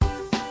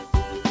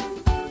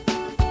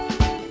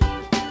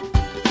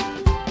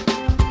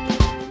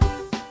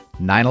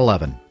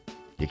9/11.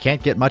 You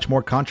can't get much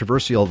more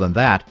controversial than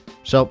that,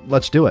 so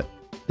let's do it.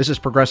 This is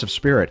Progressive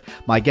Spirit.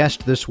 My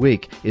guest this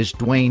week is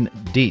Duane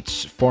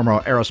Dietz,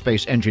 former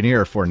aerospace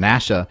engineer for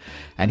NASA,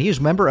 and he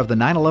is member of the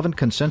 9/11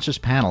 Consensus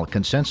Panel,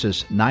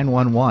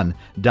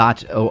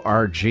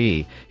 consensus911.org.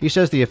 He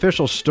says the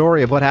official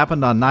story of what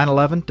happened on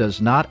 9/11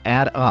 does not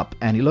add up,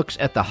 and he looks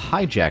at the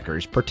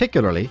hijackers,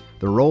 particularly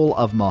the role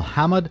of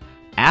Mohammed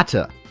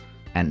Atta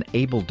and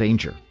Abel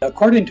Danger.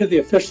 According to the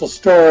official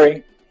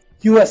story,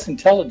 U.S.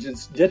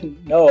 intelligence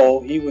didn't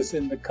know he was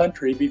in the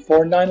country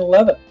before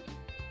 9/11.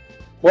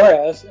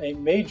 Whereas a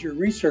major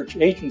research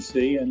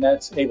agency, and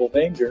that's Abel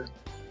Danger,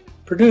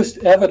 produced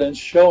evidence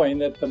showing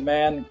that the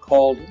man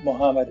called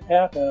Mohammed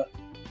Atta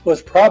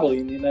was probably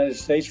in the United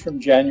States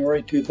from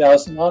January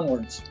 2000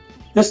 onwards.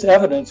 This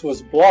evidence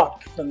was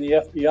blocked from the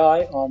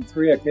FBI on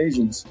 3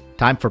 occasions.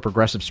 Time for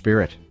Progressive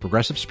Spirit.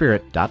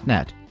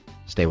 ProgressiveSpirit.net.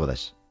 Stay with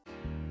us.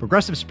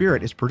 Progressive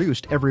Spirit is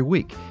produced every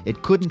week.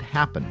 It couldn't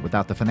happen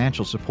without the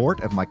financial support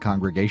of my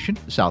congregation,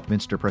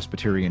 Southminster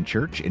Presbyterian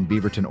Church in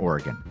Beaverton,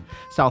 Oregon.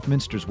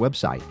 Southminster's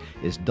website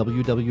is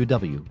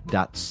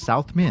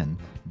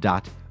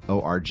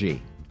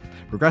www.southmin.org.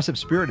 Progressive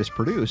Spirit is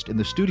produced in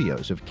the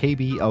studios of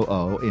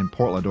KBOO in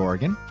Portland,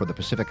 Oregon for the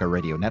Pacifica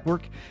Radio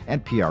Network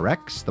and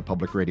PRX, the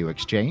Public Radio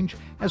Exchange,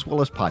 as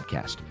well as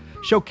podcast.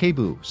 Show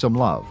KBOO some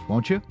love,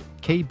 won't you?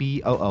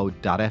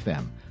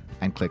 KBOO.FM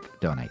and click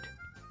Donate.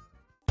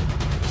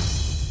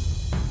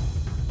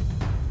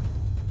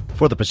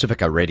 For the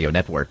Pacifica Radio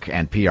Network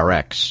and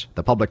PRX,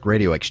 the Public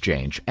Radio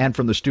Exchange, and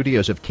from the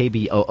studios of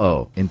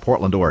KBOO in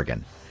Portland,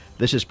 Oregon,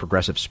 this is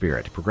Progressive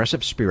Spirit,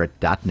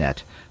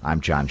 progressivespirit.net.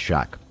 I'm John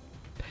Schuck.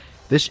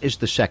 This is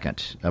the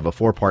second of a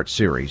 4-part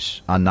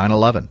series on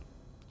 9/11,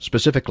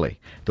 specifically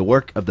the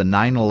work of the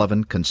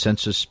 9/11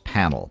 Consensus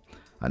Panel,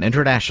 an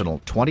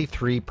international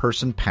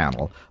 23-person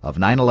panel of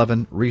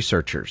 9/11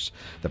 researchers.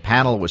 The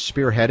panel was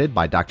spearheaded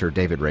by Dr.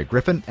 David Ray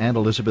Griffin and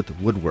Elizabeth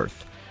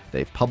Woodworth.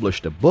 They've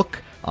published a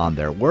book on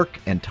their work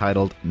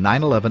entitled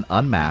 9/11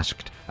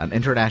 Unmasked, an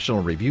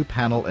International Review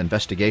Panel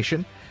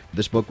Investigation.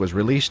 This book was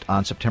released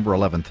on September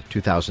 11th,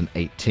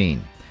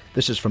 2018.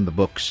 This is from the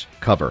book's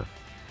cover.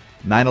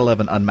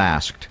 9/11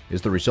 Unmasked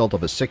is the result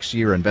of a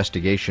 6-year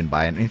investigation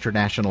by an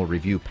international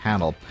review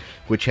panel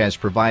which has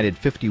provided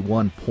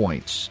 51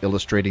 points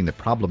illustrating the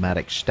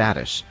problematic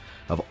status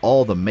of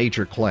all the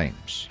major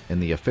claims in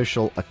the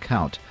official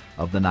account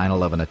of the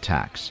 9/11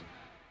 attacks,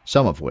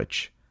 some of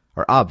which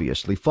are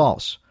obviously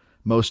false.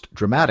 Most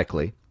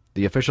dramatically,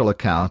 the official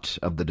account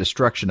of the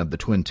destruction of the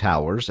Twin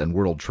Towers and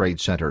World Trade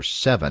Center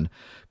 7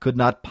 could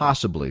not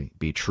possibly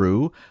be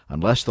true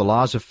unless the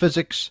laws of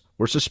physics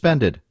were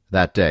suspended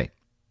that day.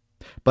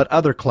 But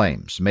other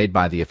claims made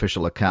by the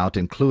official account,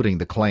 including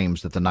the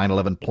claims that the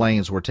 9/11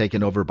 planes were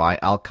taken over by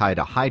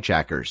al-Qaeda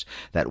hijackers,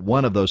 that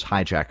one of those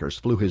hijackers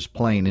flew his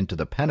plane into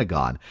the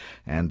Pentagon,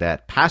 and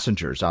that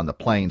passengers on the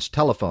planes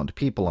telephoned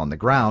people on the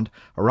ground,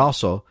 are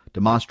also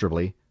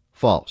demonstrably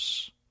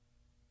false.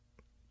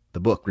 The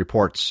book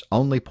reports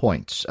only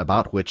points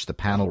about which the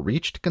panel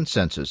reached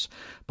consensus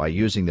by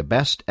using the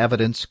best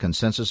evidence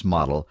consensus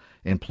model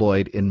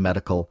employed in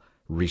medical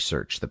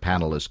research. The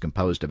panel is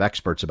composed of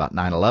experts about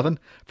 9/11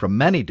 from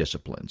many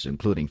disciplines,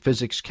 including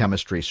physics,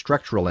 chemistry,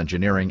 structural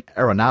engineering,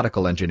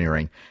 aeronautical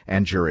engineering,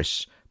 and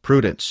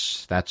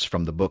jurisprudence. That's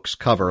from the book's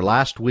cover.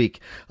 Last week,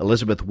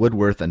 Elizabeth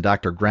Woodworth and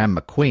Dr. Graham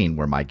McQueen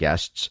were my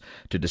guests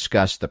to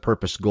discuss the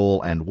purpose,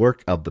 goal, and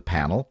work of the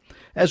panel,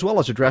 as well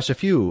as address a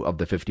few of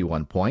the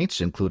 51 points,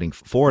 including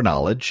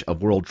foreknowledge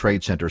of World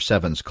Trade Center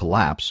 7's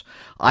collapse,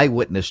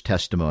 eyewitness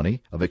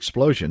testimony of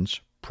explosions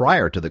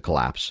prior to the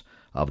collapse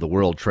of the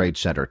World Trade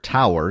Center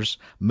towers,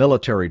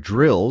 military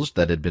drills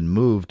that had been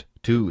moved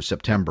to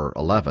September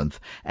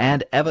 11th,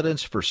 and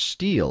evidence for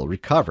steel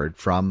recovered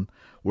from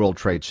World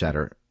Trade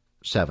Center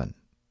 7.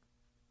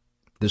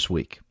 This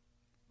week,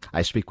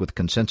 I speak with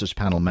Consensus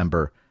Panel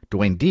member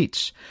Duane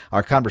Dietz.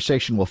 Our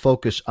conversation will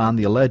focus on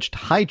the alleged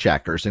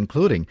hijackers,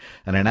 including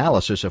an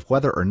analysis of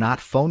whether or not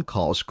phone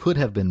calls could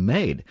have been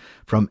made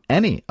from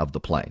any of the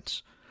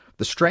planes,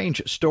 the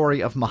strange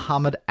story of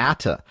Mohammed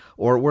Atta,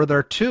 or were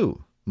there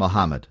 2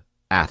 Mohammed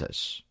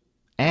Attas,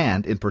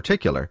 and, in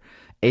particular,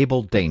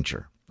 Abel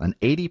Danger, an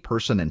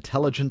 80-person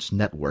intelligence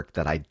network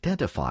that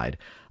identified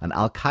an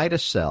al-Qaeda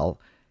cell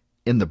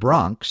in the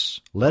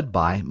Bronx led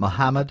by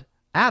Mohammed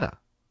Atta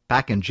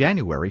back in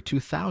January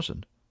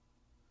 2000.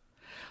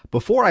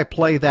 Before I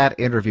play that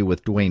interview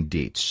with Duane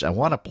Dietz, I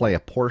want to play a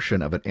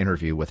portion of an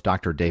interview with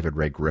Dr. David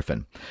Ray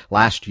Griffin.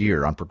 Last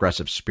year on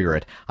Progressive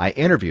Spirit, I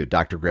interviewed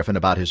Dr. Griffin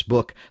about his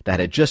book that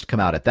had just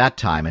come out at that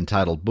time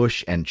entitled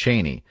Bush and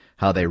Cheney,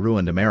 How They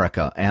Ruined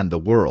America and the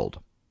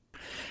World.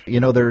 You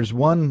know, there's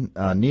one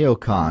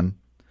neocon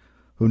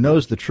who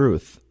knows the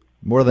truth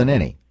more than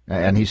any,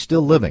 and he's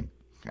still living,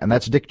 and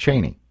that's Dick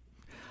Cheney.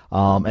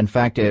 In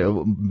fact,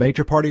 a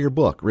major part of your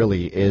book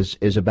really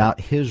is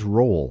about his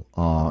role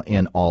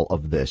in all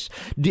of this.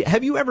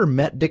 Have you ever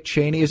met Dick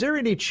Cheney? Is there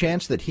any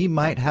chance that he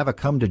might have a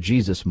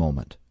come-to-Jesus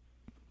moment?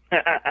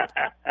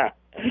 I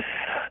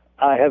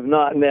have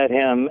not met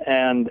him,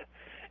 and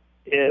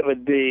it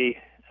would be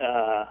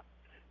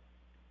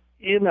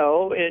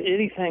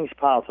Anything's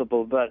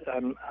possible, but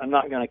I'm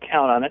not going to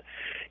count on it.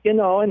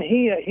 And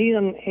he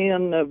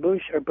and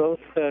Bush are both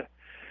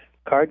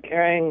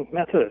card-carrying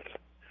Methodists.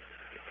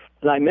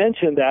 And I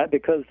mentioned that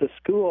because the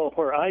school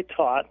where I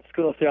taught,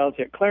 School of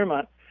Theology at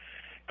Claremont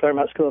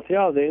School of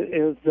Theology,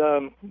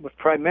 was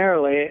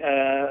primarily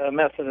a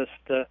Methodist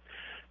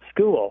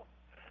school.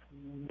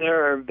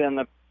 There have been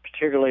a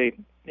particularly,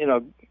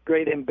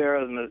 great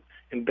embarrassment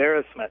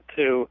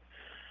to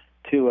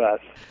us.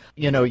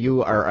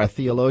 You are a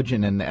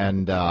theologian,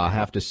 and I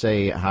have to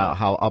say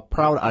how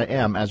proud I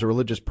am as a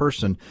religious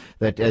person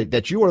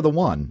that you are the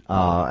one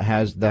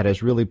that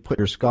has really put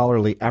your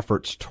scholarly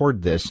efforts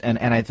toward this, and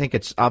I think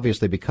it's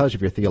obviously because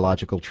of your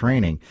theological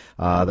training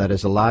that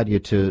has allowed you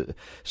to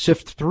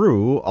sift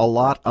through a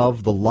lot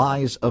of the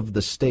lies of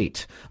the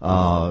state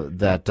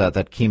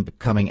that keep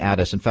coming at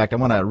us. In fact, I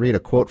want to read a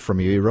quote from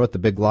you. You wrote The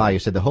Big Lie. You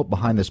said, "The hope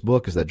behind this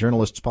book is that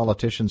journalists,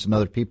 politicians, and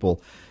other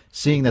people,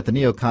 seeing that the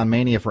neocon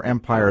mania for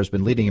empire has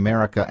been leading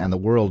America and the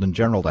world in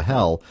general to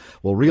hell,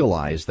 will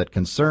realize that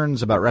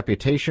concerns about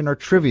reputation are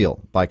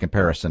trivial by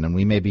comparison, and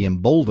we may be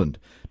emboldened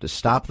to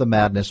stop the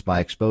madness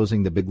by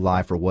exposing the big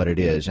lie for what it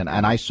is." And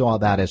I saw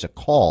that as a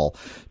call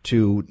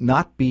to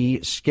not be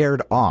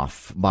scared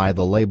off by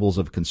the labels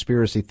of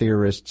conspiracy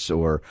theorists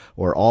or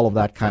all of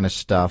that kind of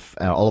stuff,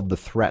 all of the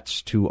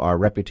threats to our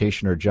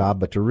reputation or job,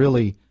 but to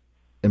really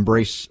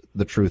embrace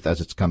the truth as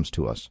it comes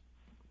to us.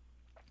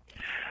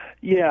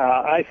 Yeah,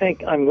 I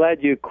think I'm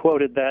glad you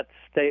quoted that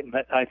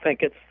statement. I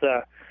think it's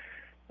the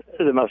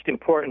most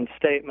important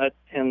statement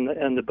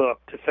in the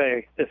book, to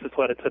say this is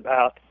what it's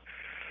about.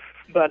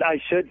 But I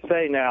should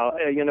say now,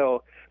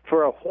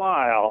 for a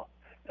while,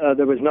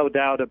 there was no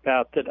doubt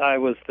about that I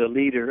was the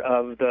leader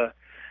of the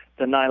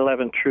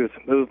 9/11 Truth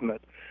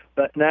movement.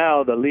 But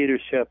now the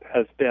leadership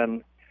has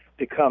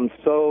become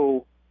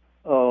so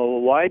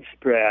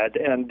widespread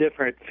and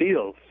different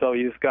fields. So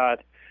you've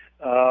got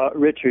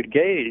Richard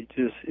Gage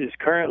is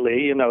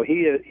currently,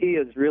 he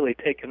has really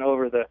taken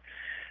over the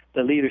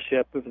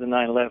leadership of the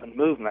 9/11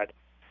 movement,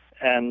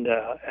 and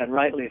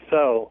rightly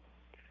so.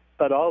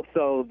 But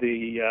also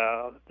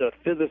the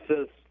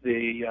physicists,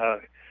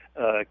 the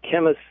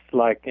chemists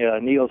like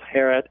Niels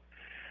Harrit.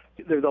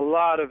 There's a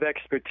lot of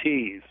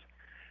expertise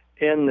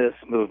in this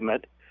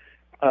movement.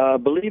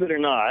 Believe it or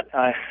not,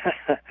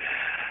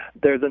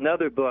 there's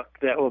another book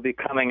that will be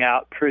coming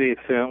out pretty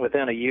soon,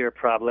 within a year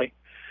probably,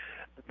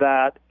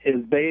 that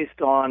is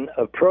based on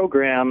a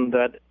program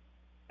that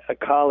a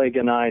colleague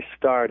and I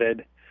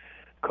started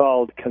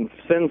called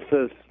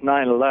Consensus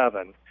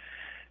 9/11.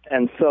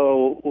 And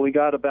so we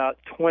got about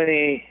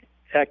 20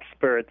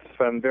 experts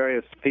from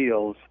various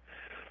fields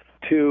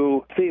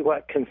to see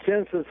what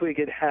consensus we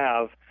could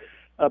have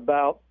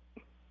about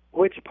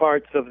which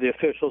parts of the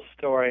official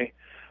story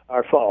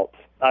are false.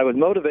 I was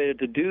motivated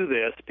to do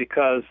this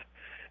because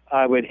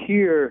I would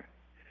hear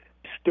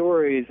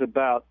stories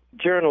about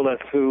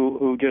journalists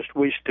who just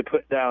wished to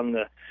put down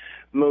the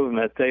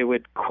movement. They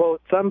would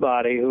quote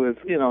somebody who is,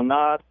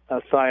 not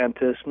a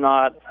scientist,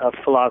 not a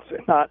philosopher,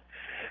 not,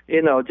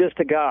 just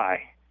a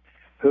guy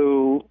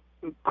who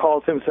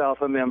calls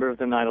himself a member of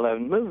the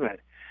 9/11 movement.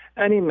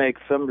 And he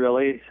makes some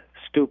really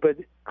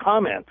stupid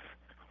comments.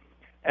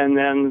 And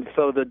then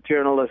so the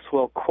journalists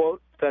will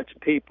quote such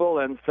people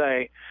and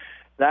say,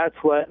 that's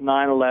what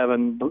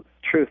 9/11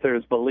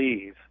 truthers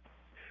believe.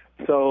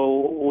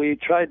 So we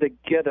tried to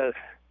get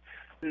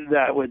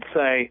that would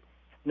say,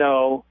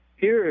 no,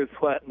 here's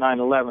what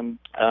 9/11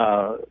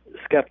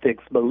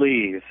 skeptics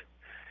believe.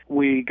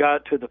 We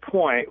got to the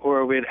point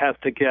where we'd have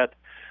to get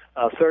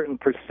a certain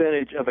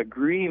percentage of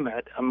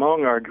agreement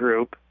among our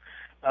group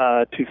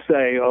to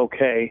say,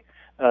 okay,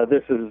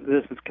 this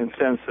is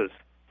consensus.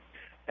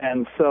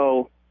 And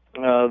so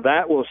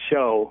that will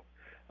show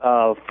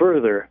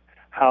further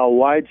how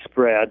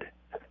widespread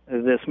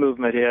this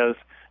movement is,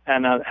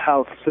 and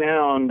how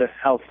sound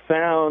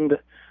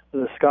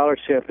the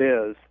scholarship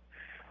is.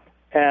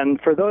 And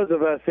for those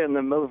of us in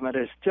the movement,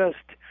 it's just,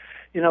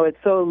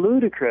 it's so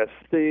ludicrous,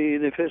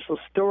 the official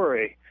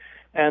story.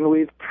 And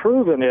we've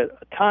proven it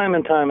time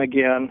and time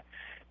again,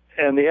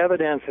 and the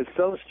evidence is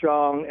so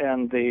strong,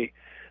 and the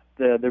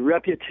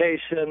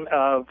reputation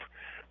of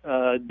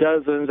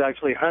dozens,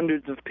 actually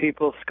hundreds of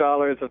people,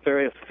 scholars of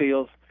various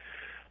fields,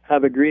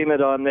 have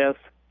agreement on this.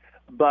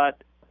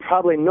 But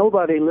probably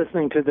nobody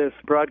listening to this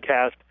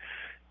broadcast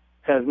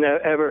has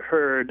ever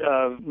heard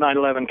of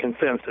 9/11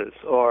 consensus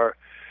or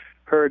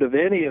heard of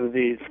any of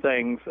these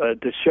things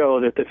to show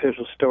that the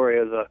official story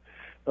is a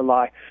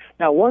lie.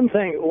 Now, one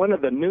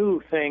of the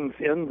new things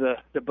in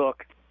the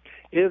book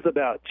is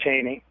about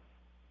Cheney.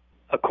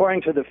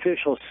 According to the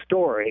official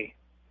story,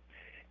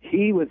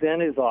 he was in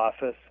his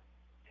office,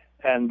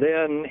 and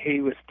then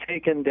he was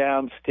taken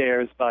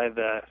downstairs by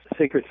the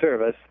Secret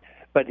Service,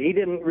 but he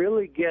didn't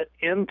really get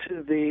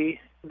into the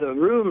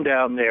room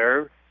down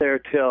there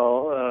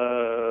till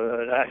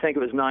I think it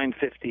was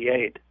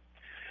 9:58.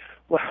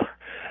 Well,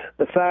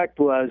 the fact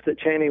was that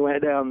Cheney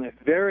went down there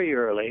very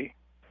early.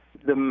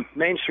 The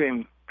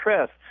mainstream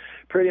press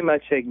pretty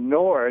much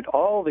ignored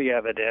all the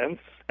evidence,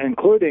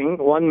 including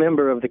one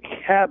member of the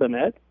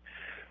cabinet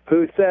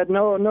who said,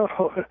 no,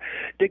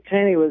 Dick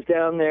Cheney was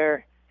down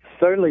there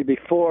certainly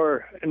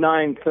before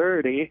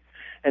 9/30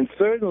 and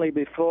certainly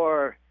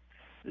before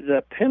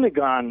the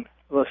Pentagon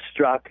was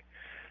struck.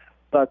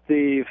 But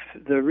the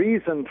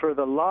reason for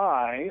the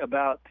lie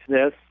about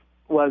this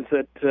was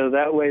that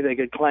that way they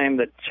could claim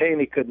that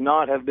Cheney could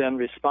not have been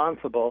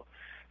responsible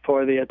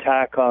for the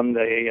attack on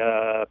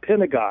the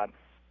Pentagon.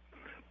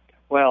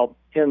 Well,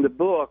 in the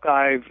book,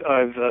 I've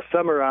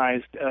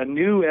summarized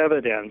new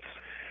evidence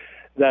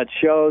that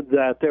showed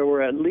that there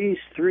were at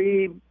least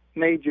 3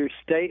 major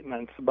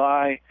statements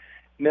by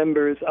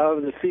members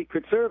of the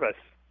Secret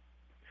Service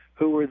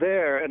who were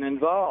there and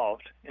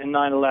involved in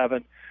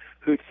 9/11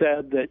 who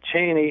said that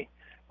Cheney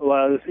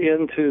was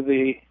into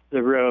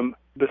the room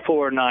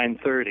before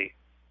 9:30.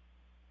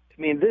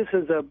 I mean, this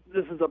is a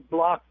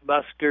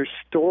blockbuster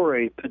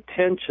story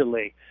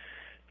potentially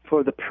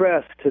for the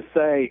press to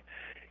say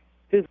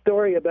his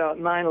story about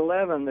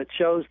 9/11 that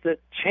shows that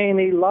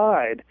Cheney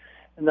lied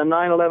and the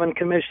 9/11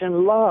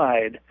 Commission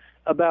lied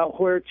about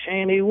where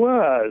Cheney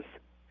was.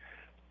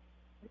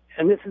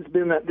 And this has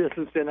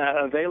been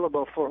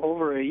available for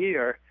over a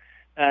year,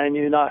 and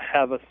you not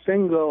have a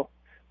single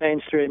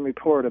mainstream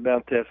report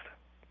about this.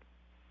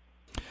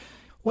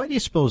 Why do you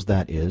suppose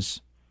that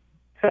is?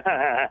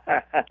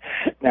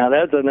 Now,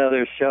 that's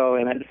another show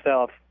in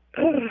itself.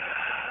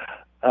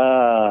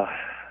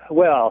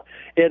 Well,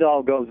 it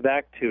all goes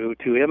back to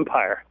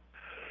empire.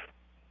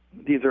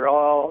 These are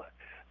all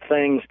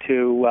things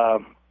to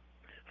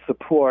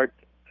support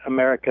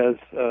America's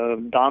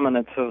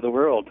dominance of the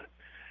world,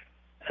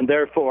 and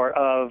therefore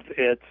of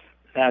its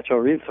natural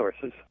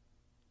resources.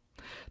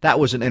 That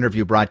was an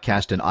interview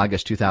broadcast in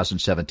August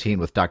 2017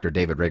 with Dr.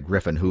 David Ray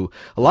Griffin, who,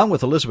 along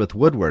with Elizabeth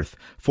Woodworth,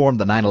 formed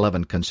the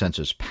 9/11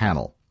 Consensus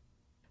Panel.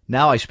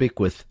 Now I speak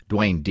with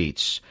Duane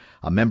Dietz,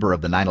 a member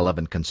of the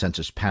 9/11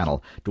 Consensus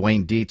Panel.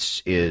 Duane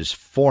Dietz is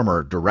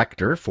former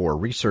director for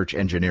research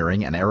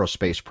engineering and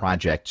aerospace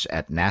projects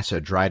at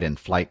NASA Dryden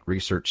Flight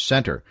Research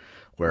Center,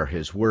 where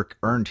his work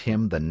earned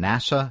him the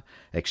NASA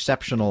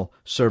Exceptional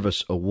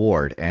Service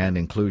Award and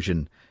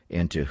inclusion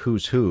into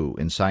Who's Who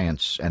in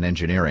Science and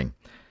Engineering.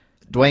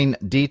 Duane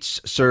Dietz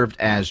served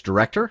as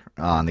director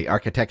on the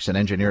Architects and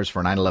Engineers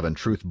for 9/11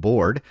 Truth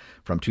Board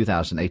from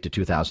 2008 to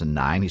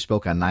 2009. He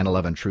spoke on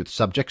 9/11 Truth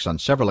subjects on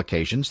several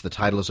occasions. The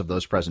titles of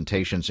those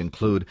presentations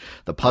include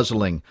The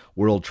Puzzling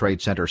World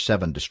Trade Center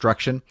 7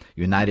 Destruction,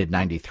 United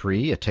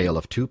 93, A Tale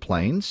of Two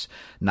Planes,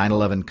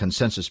 9/11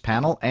 Consensus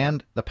Panel,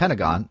 and The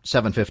Pentagon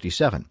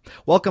 757.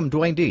 Welcome,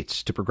 Duane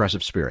Dietz, to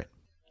Progressive Spirit.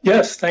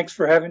 Yes, thanks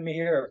for having me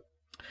here.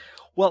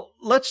 Well,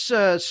 let's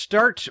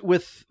start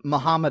with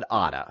Muhammad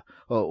Atta.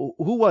 Who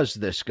was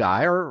this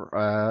guy,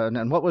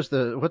 and what's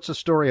the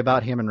story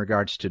about him in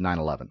regards to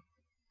 9/11?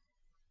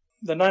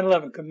 The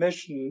 9/11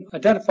 Commission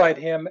identified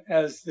him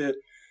as the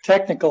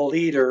technical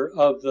leader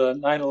of the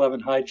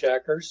 9/11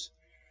 hijackers.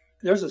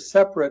 There's a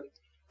separate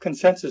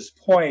consensus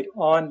point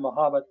on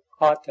Muhammad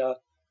Atta.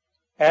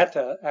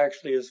 Atta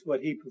actually is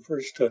what he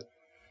prefers to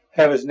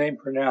have his name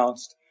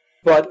pronounced.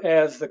 But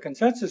as the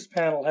consensus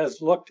panel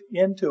has looked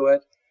into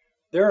it,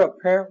 there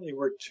apparently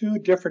were 2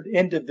 different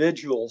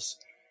individuals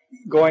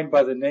going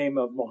by the name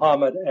of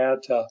Muhammad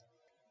Atta.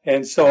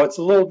 And so it's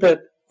a little bit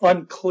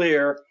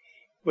unclear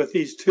with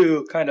these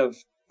 2 kind of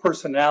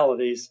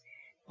personalities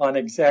on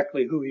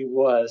exactly who he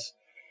was.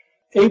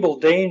 Able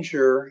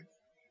Danger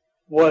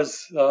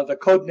was the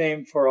code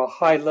name for a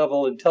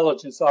high-level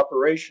intelligence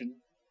operation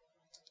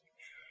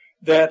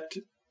that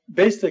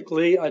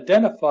basically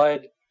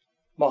identified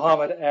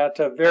Muhammad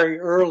Atta very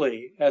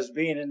early as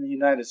being in the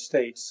United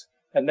States.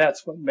 And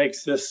that's what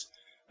makes this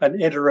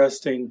an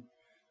interesting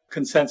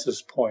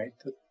consensus point.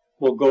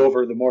 We'll go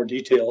over the more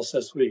details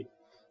as we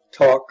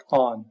talk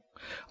on.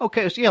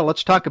 Okay, so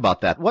let's talk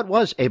about that. What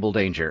was Able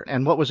Danger,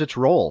 and what was its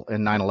role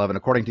in 9/11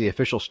 according to the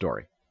official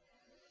story?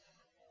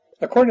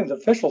 According to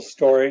the official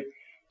story,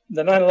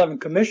 the 9/11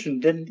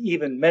 Commission didn't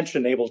even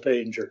mention Able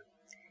Danger.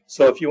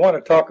 So if you want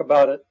to talk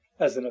about it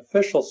as an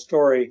official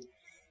story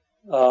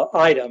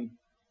item,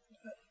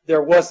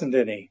 there wasn't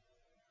any.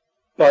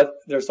 But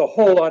there's a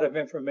whole lot of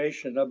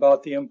information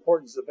about the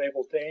importance of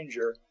Able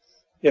Danger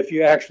if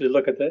you actually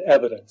look at the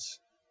evidence.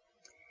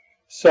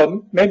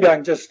 So maybe I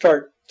can just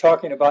start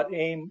talking about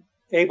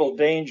Able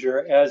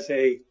Danger as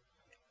it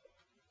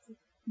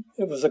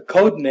was a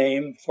code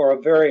name for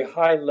a very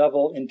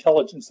high-level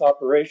intelligence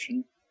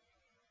operation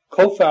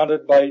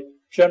co-founded by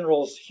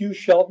Generals Hugh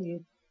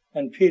Shelton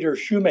and Peter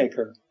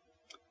Shoemaker,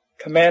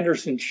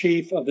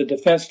 Commanders-in-Chief of the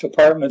Defense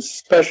Department's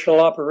Special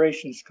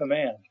Operations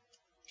Command.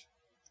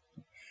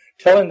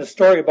 Telling the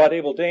story about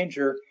Able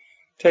Danger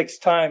takes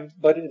time,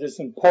 but it is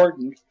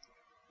important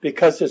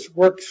because his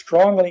work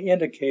strongly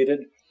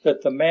indicated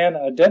that the man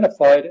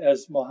identified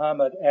as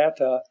Muhammad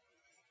Atta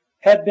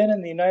had been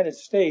in the United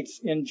States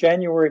in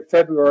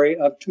January-February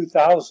of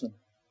 2000,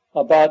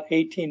 about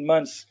 18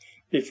 months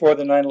before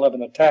the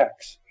 9/11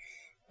 attacks,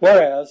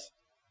 whereas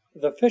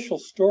the official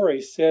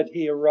story said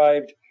he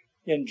arrived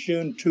in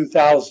June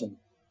 2000.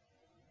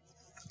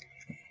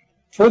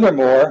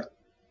 Furthermore,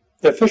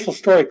 the official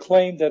story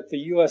claimed that the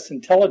U.S.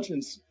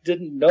 intelligence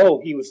didn't know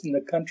he was in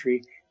the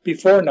country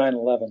before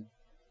 9/11,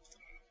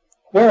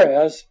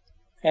 whereas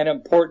an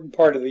important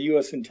part of the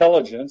U.S.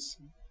 intelligence,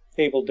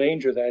 Able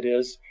Danger that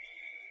is,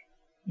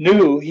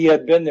 knew he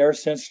had been there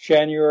since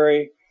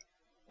January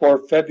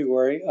or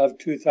February of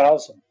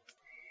 2000.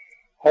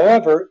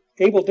 However,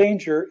 Able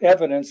Danger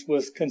evidence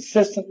was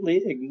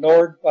consistently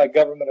ignored by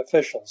government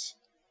officials.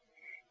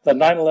 The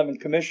 9/11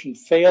 Commission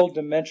failed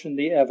to mention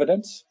the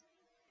evidence,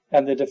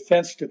 and the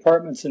Defense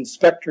Department's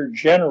Inspector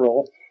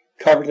General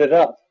covered it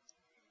up.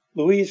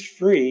 Louise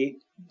Freeh,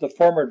 the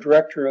former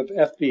director of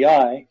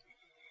FBI,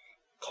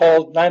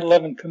 called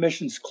 9/11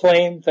 Commission's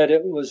claim that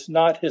it was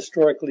not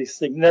historically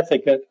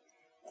significant,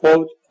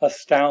 quote,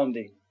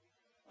 astounding,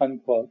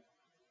 unquote.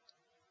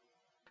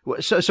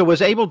 So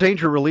was Able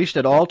Danger released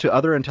at all to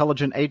other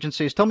intelligence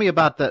agencies? Tell me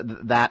about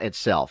that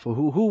itself.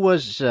 Who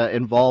was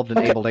involved in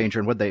Able Danger,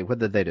 and what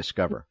did they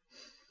discover?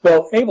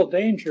 Well, Able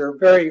Danger,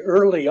 very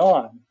early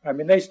on, I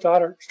mean, they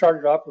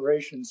started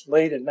operations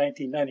late in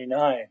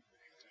 1999.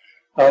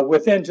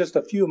 Within just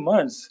a few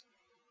months,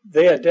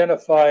 they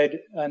identified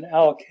an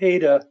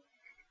Al-Qaeda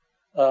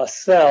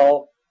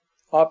cell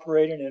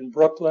operating in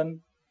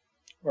Brooklyn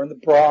or in the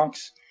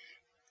Bronx,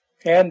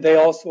 and they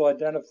also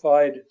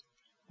identified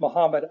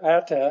Mohammed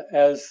Atta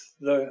as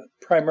the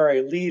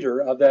primary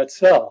leader of that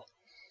cell.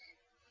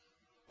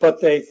 But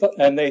they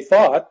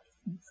thought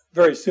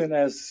very soon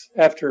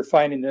after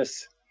finding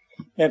this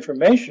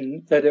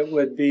information that it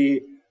would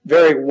be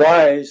very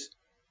wise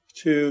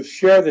to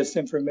share this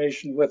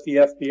information with the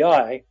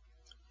FBI,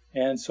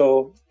 and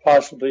so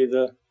possibly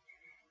the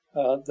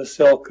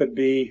cell could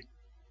be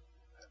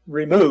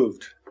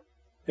removed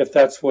if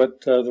that's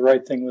what the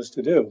right thing was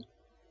to do.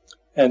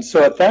 And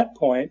so at that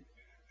point,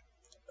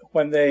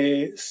 when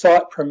they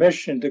sought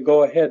permission to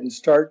go ahead and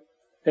start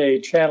a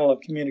channel of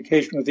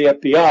communication with the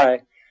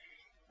FBI,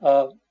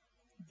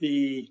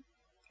 the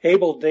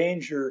Able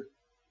Danger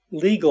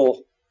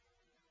legal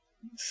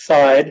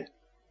side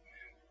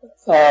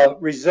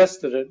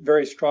resisted it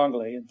very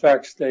strongly. In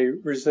fact, they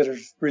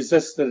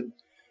resisted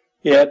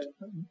it.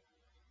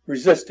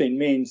 Resisting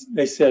means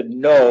they said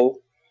no.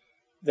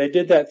 They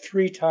did that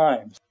 3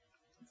 times.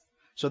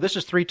 So this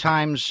is 3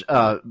 times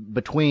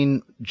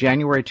between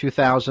January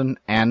 2000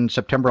 and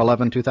September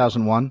 11,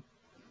 2001?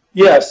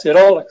 Yes, it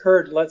all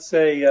occurred, let's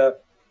say,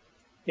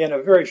 in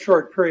a very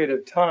short period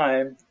of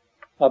time,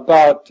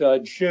 about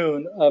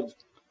June of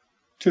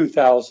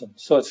 2000.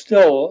 So it's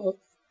still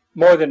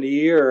more than a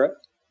year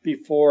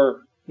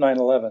before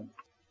 9/11.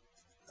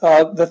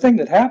 The thing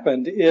that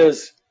happened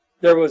is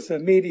there was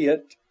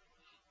immediate,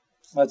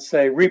 let's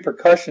say,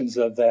 repercussions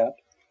of that.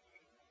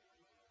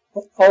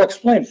 I'll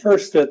explain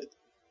first that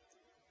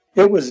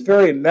it was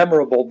very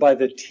memorable by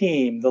the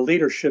team, the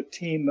leadership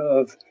team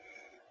of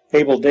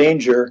Able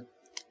Danger,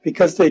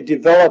 because they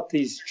developed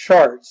these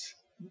charts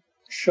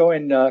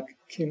showing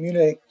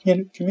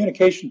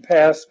communication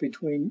paths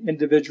between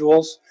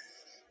individuals,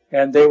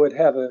 and they would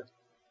have a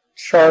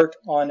chart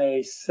on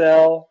a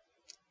cell.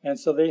 And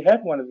so they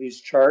had one of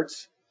these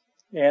charts,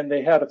 and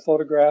they had a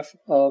photograph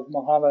of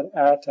Mohammed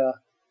Atta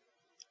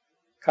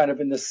kind of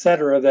in the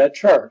center of that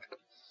chart.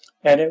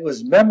 And it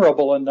was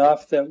memorable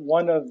enough that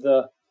one of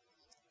the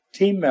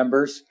team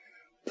members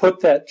put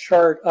that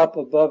chart up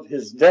above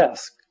his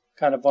desk,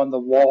 kind of on the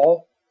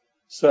wall.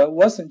 So it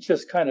wasn't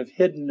just kind of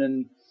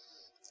hidden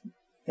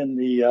in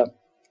the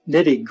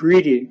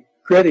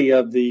nitty-gritty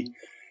of the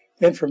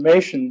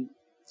information,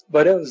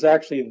 but it was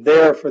actually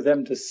there for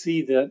them to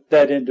see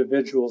that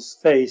individual's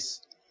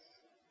face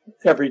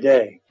every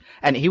day.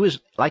 And he was,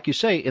 like you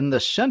say, in the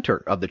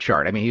center of the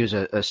chart. I mean, he was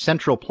a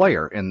central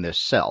player in this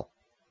cell.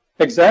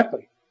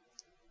 Exactly.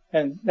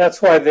 And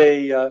that's why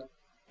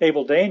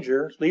Able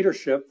Danger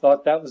leadership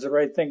thought that was the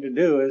right thing to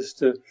do, is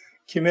to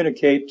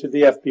communicate to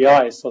the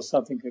FBI so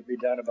something could be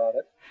done about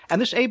it.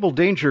 And this Able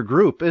Danger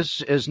group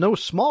is no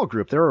small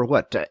group. There are,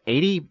 what,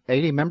 80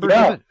 members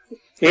of it?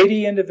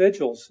 80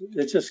 individuals.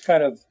 It's just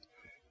kind of,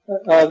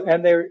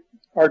 and they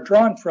are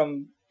drawn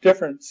from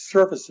different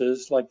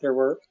services, like there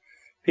were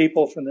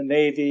people from the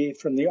Navy,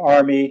 from the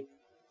Army,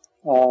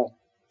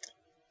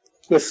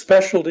 with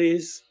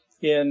specialties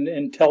in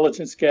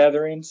intelligence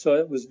gathering. So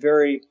it was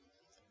very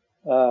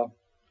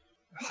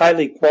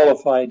highly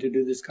qualified to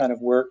do this kind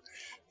of work.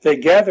 They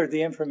gathered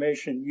the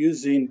information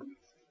using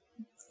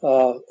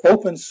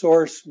open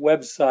source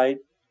website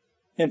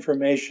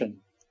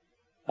information.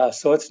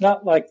 So it's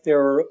not like they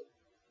were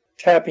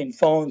tapping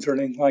phones or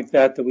anything like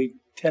that we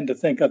tend to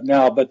think of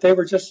now, but they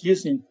were just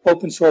using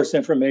open source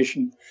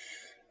information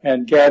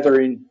and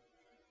gathering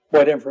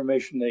what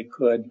information they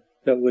could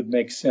that would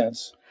make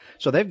sense.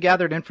 So they've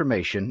gathered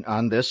information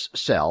on this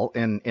cell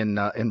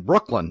in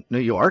Brooklyn, New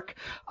York,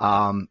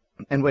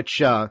 in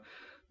which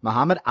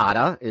Muhammad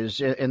Atta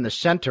is in the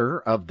center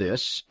of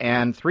this,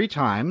 and 3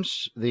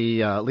 times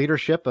the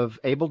leadership of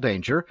Able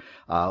Danger,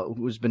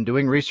 who's been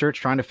doing research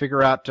trying to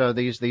figure out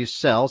these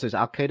cells, these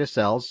Al-Qaeda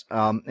cells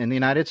in the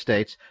United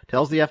States,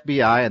 tells the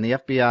FBI, and the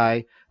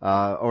FBI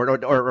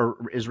or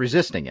is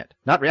resisting it.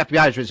 Not the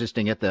FBI is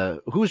resisting it.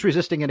 Who's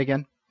resisting it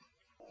again?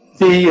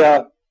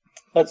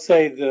 Let's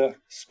say the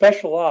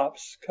Special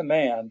Ops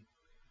Command,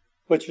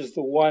 which is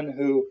the one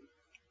who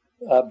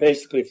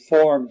basically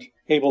formed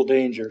Able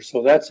Danger.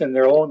 So that's in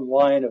their own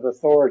line of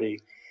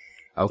authority.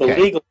 Okay.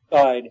 The legal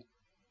side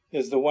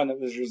is the one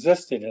that was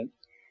resisting it.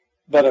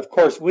 But of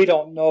course, we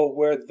don't know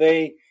where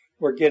they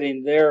were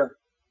getting their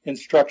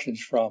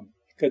instructions from.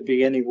 It could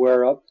be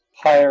anywhere up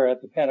higher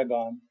at the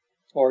Pentagon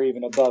or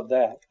even above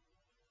that.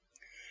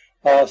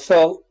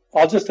 So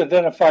I'll just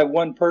identify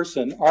one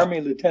person. Army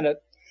Lieutenant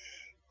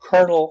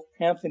Colonel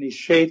Anthony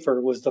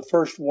Schaefer was the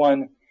first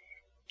one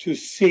to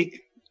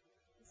seek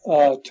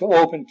to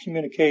open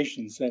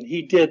communications, and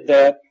he did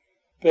that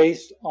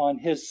based on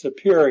his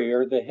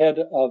superior, the head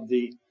of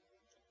the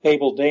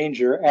Able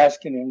Danger,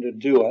 asking him to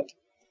do it.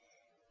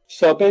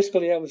 So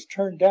basically I was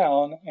turned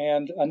down,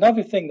 and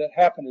another thing that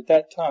happened at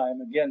that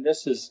time, again,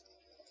 this is,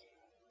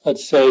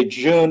 let's say,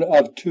 June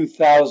of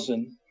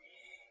 2000,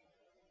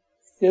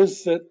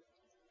 is that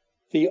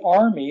the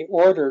Army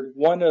ordered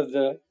one of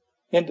the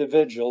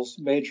individuals,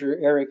 Major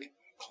Eric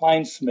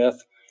Kleinsmith,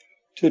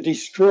 to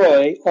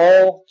destroy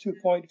all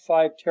 2.5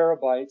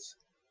 terabytes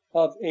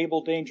of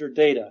Able Danger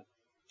data.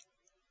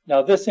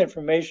 Now, this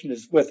information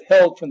is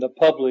withheld from the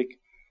public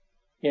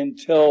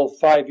until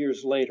 5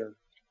 years later.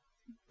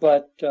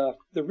 But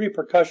the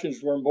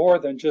repercussions were more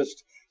than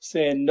just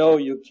saying, no,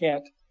 you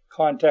can't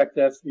contact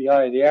the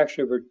FBI. They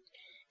actually were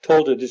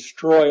told to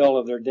destroy all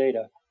of their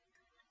data.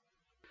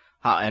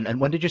 And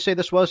when did you say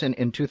this was?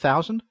 In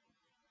 2000?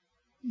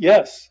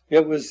 Yes,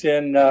 it was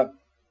in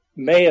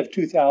May of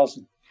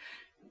 2000.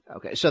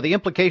 Okay, so the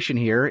implication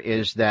here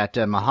is that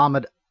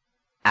Muhammad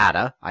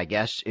Atta, I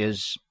guess,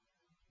 is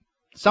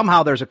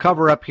somehow there's a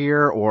cover-up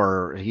here,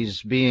 or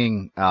he's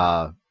being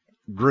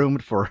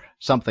groomed for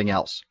something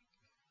else.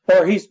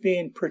 Or he's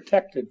being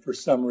protected for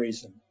some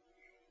reason.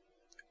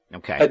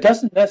 Okay. It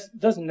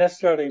doesn't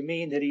necessarily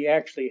mean that he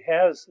actually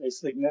has a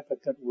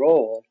significant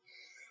role.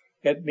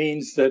 It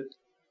means that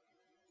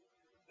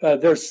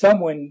there's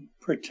someone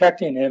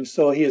protecting him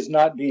so he is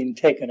not being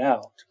taken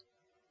out.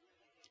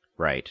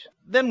 Right.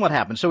 Then what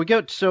happened?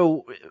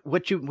 So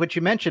what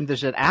you mentioned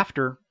is that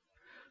after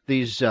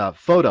these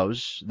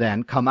photos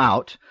then come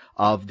out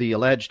of the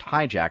alleged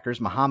hijackers,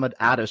 Muhammad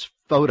Atta's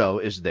photo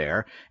is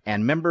there,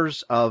 and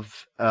members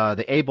of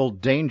the Able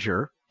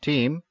Danger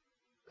team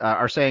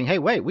are saying, hey,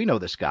 wait, we know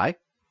this guy.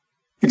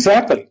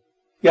 Exactly.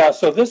 Yeah,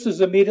 so this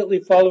is immediately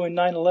following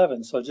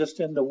 9/11, so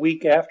just in the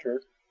week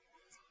after,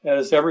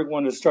 as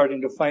everyone is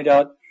starting to find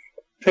out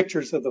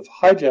pictures of the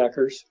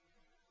hijackers,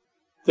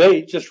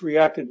 they just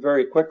reacted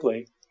very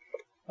quickly.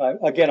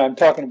 Again, I'm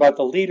talking about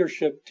the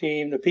leadership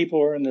team. The people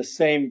who are in the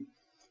same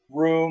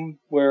room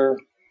where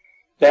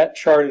that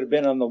chart had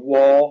been on the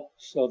wall,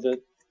 so that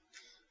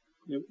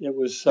it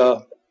was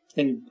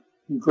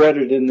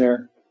embedded in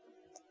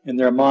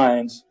their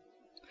minds.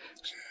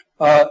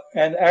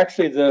 And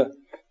actually, the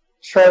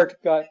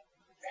chart got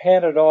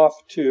handed off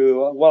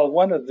to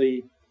one of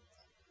the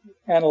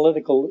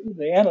analytical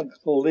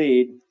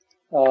lead,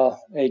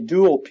 a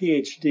dual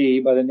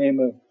PhD by the name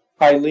of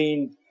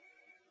Eileen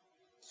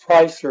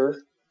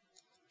Preiser.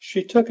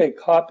 She took a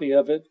copy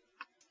of it,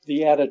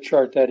 the Atta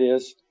chart that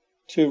is,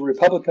 to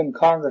Republican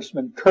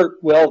Congressman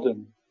Curt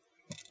Weldon.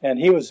 And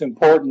he was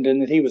important in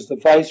that he was the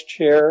vice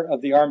chair of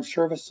the Armed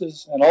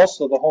Services and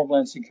also the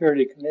Homeland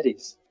Security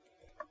Committees.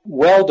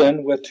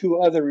 Weldon, with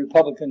 2 other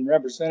Republican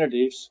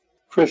representatives,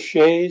 Chris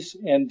Shays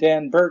and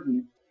Dan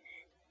Burton,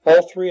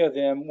 all 3 of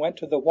them went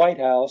to the White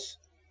House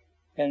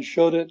and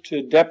showed it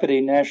to Deputy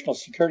National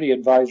Security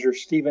Advisor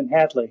Stephen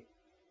Hadley.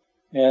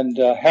 And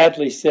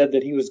Hadley said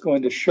that he was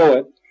going to show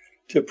it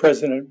to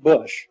President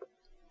Bush.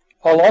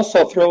 I'll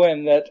also throw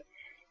in that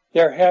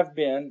there have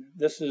been,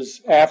 this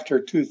is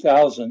after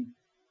 2000,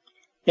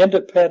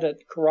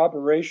 independent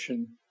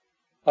corroboration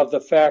of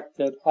the fact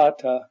that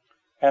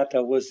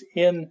Atta was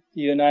in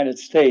the United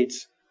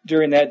States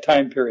during that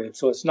time period.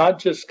 So it's not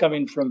just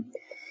coming from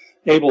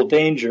Able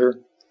Danger.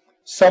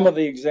 Some of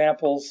the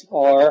examples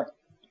are,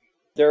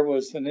 there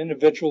was an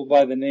individual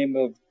by the name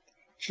of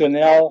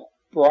Janelle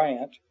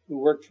Bryant who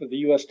worked for the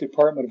U.S.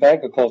 Department of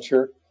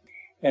Agriculture,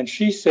 and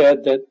she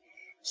said that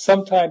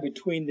sometime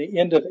between the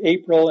end of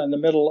April and the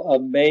middle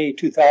of May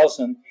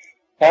 2000,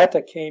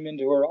 Atta came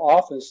into her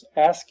office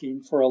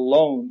asking for a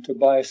loan to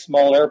buy a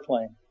small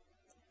airplane,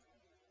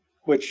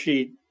 which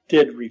she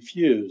did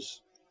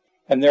refuse.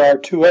 And there are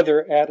 2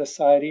 other Atta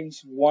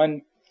sightings,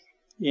 one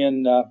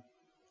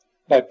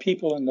by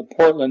people in the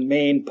Portland,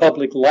 Maine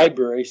Public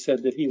Library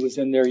said that he was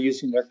in there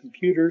using their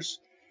computers.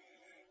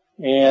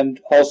 And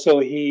also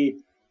he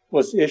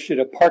was issued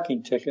a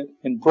parking ticket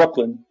in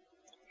Brooklyn,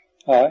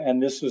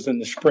 and this was in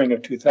the spring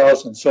of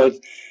 2000. So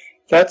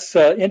that's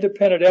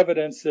independent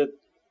evidence that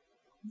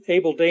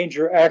Able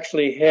Danger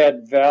actually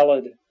had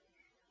valid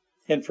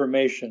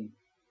information.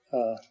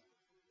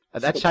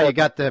 That's how you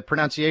got the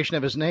pronunciation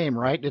of his name,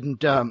 right?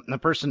 Didn't the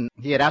person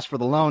he had asked for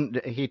the loan,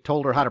 he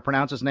told her how to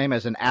pronounce his name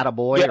as an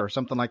attaboy or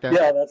something like that?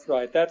 Yeah, that's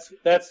right. That's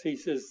he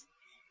says,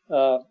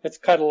 it's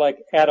kind of like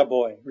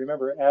attaboy.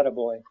 Remember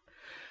attaboy?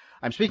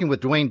 I'm speaking with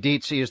Duane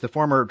Dietz. He is the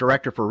former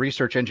Director for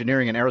Research,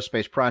 Engineering, and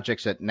Aerospace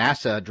Projects at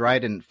NASA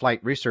Dryden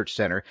Flight Research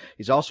Center.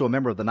 He's also a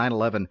member of the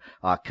 9/11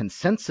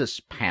 Consensus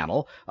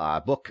Panel,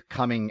 book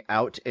coming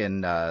out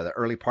in the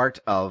early part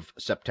of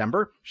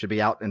September. Should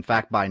be out, in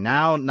fact, by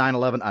now.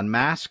 9/11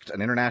 Unmasked,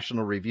 an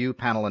international review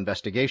panel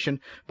investigation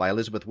by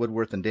Elizabeth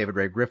Woodworth and David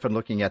Ray Griffin,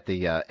 looking at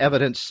the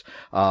evidence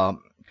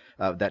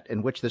that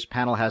in which this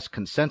panel has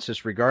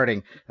consensus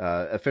regarding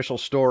official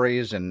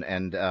stories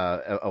and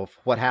of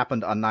what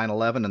happened on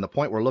 9/11. And the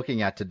point we're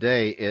looking at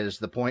today is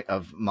the point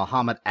of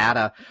Muhammad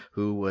Atta,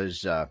 who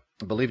was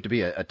believed to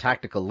be a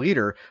tactical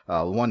leader,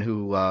 one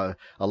who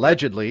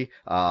allegedly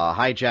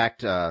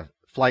hijacked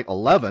Flight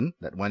 11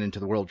 that went into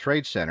the World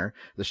Trade Center.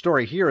 The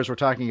story here is we're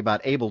talking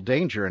about Able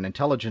Danger, an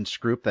intelligence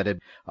group that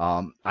had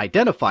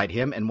identified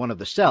him in one of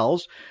the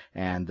cells.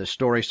 And the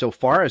story so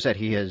far is that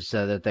he has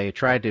that they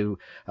tried to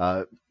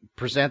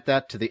present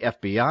that to the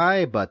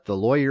FBI, but the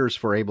lawyers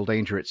for Able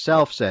Danger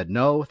itself said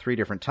no 3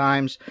 different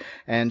times.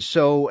 And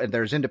so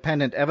there's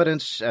independent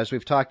evidence, as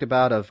we've talked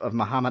about, of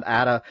Muhammad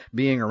Atta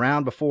being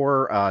around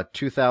before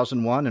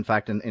 2001, in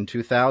fact, in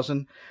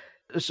 2000.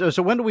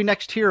 So when do we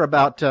next hear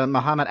about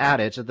Muhammad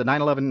Atta? It's at the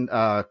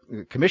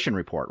 9/11 Commission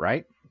report,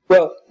 right?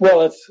 Well,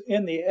 it's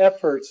in the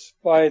efforts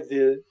by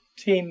the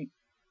team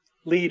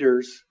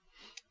leaders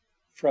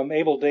from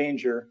Able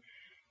Danger.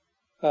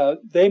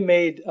 They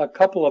made a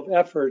couple of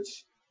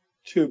efforts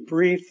to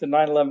brief the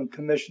 9/11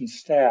 Commission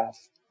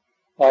staff.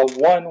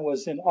 One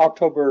was in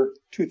October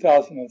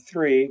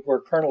 2003, where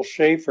Colonel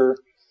Schaefer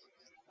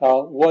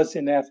was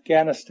in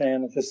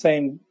Afghanistan at the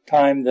same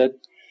time that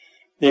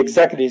the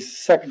Executive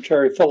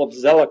Secretary Philip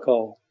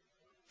Zelikow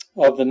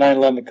of the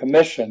 9/11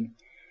 Commission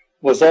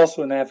was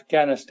also in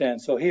Afghanistan.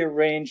 So he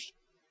arranged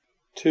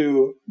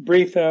to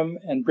brief him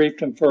and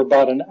briefed him for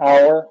about an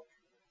hour.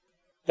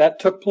 That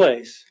took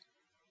place.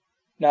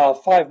 Now,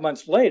 5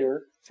 months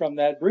later, from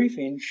that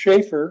briefing,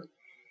 Schaefer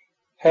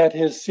had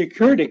his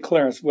security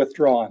clearance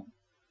withdrawn.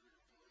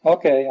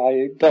 Okay,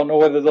 I don't know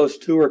whether those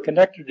two are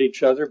connected to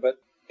each other, but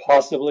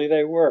possibly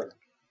they were.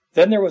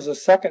 Then there was a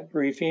second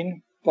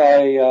briefing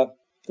by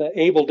the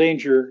Able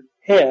Danger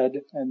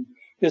head, and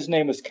his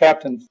name was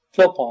Captain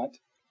Philpont,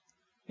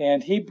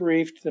 and he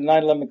briefed the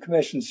 9/11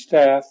 Commission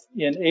staff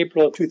in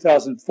April of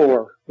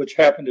 2004, which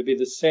happened to be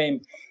the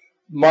same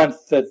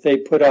month that they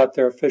put out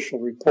their official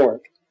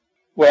report.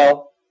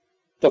 Well,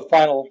 the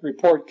final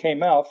report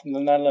came out from the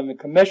 9/11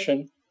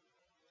 Commission,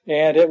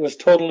 and it was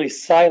totally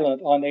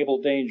silent on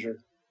Able Danger.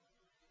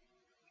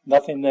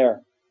 Nothing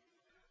there.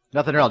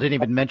 Nothing at all. Didn't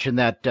even mention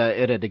that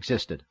it had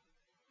existed.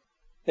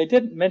 They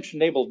didn't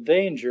mention Able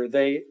Danger.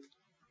 They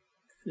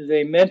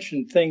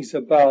mentioned things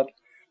about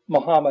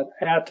Muhammad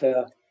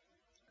Atta.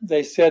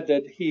 They said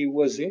that he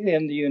was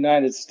in the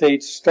United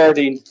States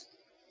starting,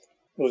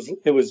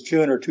 it was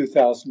June or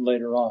 2000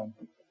 later on.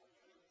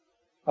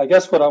 I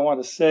guess what I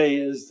want to say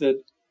is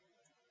that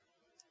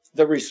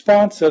the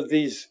response of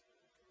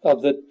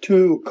the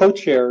two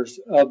co-chairs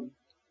of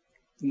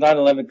the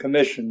 9/11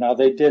 Commission, now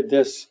they did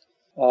this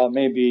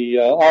maybe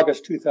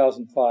August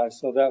 2005,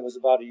 so that was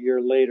about a year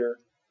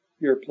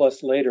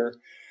plus later.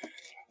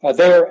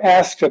 They were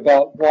asked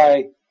about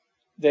why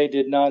they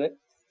did not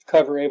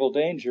cover Able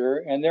Danger,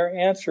 and their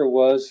answer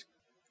was,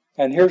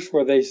 and here's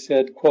where they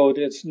said, quote,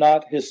 "It's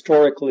not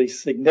historically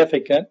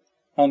significant,"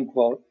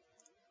 unquote.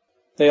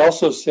 They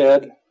also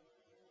said,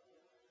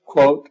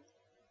 quote,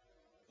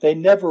 "They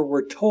never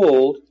were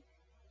told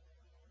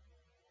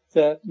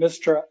that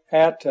Mr.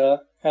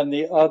 Atta and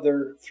the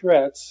other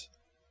threats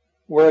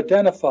were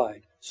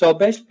identified." So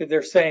basically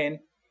they're saying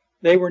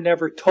they were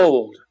never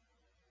told.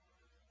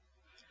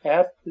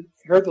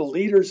 Here the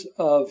leaders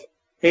of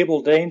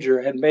Able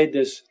Danger had made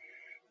this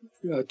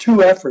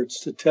 2 efforts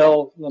to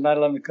tell the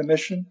 9/11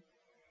 Commission.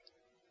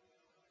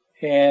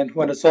 And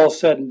when it's all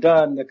said and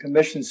done, the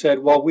Commission said,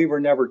 well, we were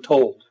never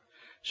told.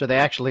 So they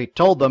actually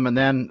told them, and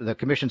then the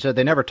Commission said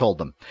they never told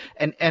them.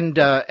 And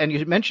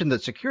you mentioned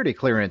that security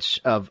clearance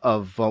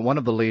of one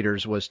of the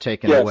leaders was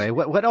taken away.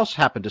 What else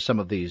happened to some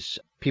of these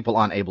people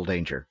on Able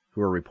Danger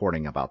who are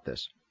reporting about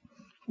this?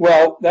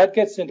 Well, that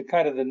gets into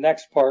kind of the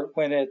next part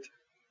when it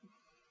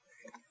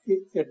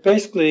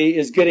basically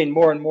is getting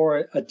more and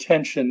more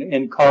attention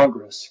in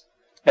Congress.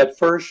 At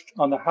first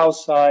on the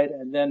House side,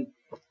 and then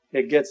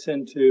it gets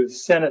into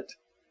Senate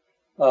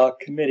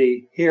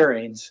committee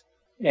hearings.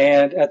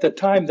 And at the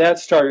time that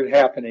started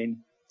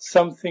happening,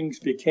 some things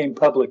became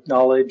public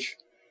knowledge,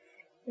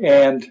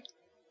 and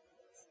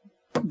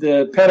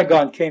the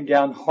Pentagon came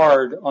down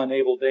hard on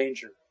Able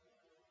Danger.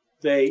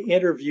 They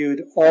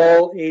interviewed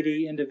all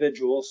 80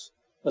 individuals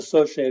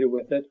associated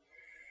with it,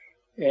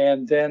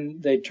 and then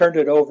they turned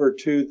it over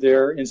to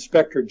their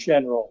Inspector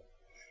General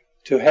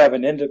to have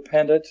an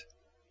independent,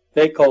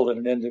 they called it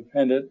an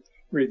independent,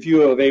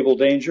 review of Able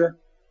Danger.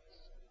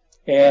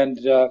 And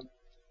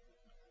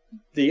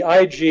the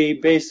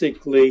IG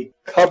basically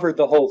covered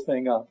the whole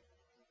thing up.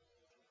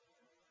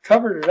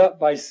 Covered it up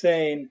by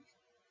saying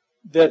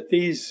that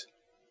these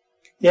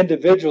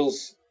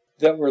individuals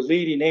that were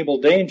leading Able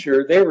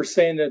Danger, they were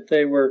saying that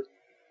they were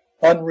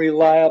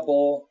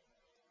unreliable,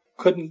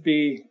 couldn't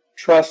be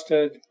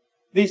trusted,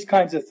 these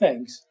kinds of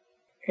things.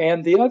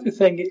 And the other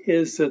thing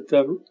is that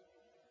the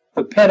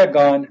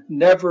Pentagon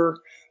never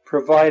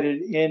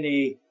provided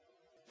any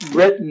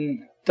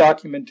written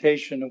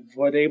documentation of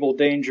what Able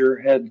Danger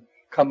had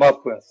come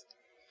up with.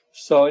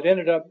 So it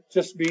ended up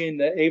just being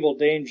the Able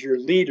Danger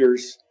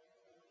leaders,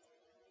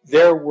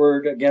 their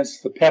word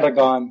against the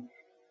Pentagon,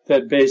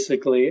 that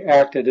basically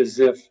acted as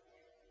if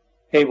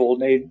Able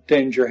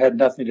Danger had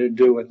nothing to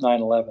do with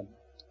 9/11.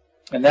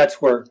 And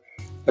that's where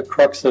the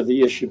crux of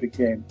the issue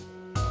became.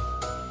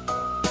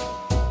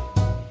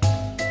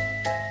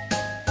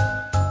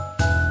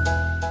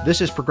 This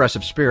is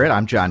Progressive Spirit.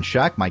 I'm John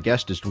Shuck. My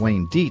guest is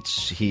Duane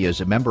Dietz. He is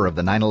a member of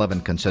the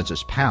 9/11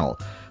 Consensus Panel.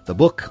 The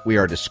book we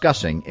are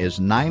discussing is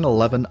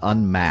 9/11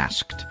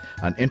 Unmasked,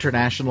 an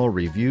international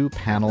review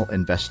panel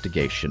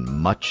investigation.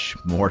 Much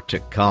more to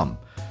come.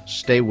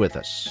 Stay with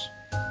us.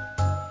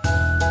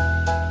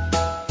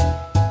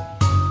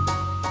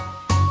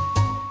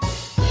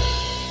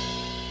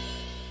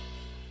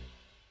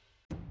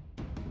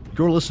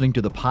 You're listening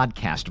to the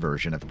podcast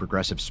version of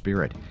Progressive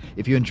Spirit.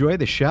 If you enjoy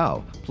the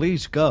show,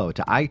 please go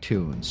to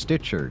iTunes,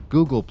 Stitcher,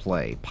 Google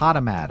Play,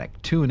 Podomatic,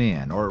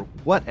 TuneIn, or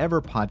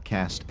whatever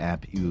podcast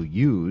app you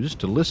use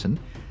to listen,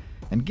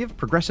 and give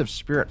Progressive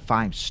Spirit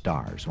 5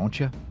 stars, won't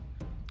you?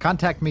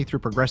 Contact me through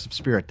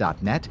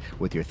progressivespirit.net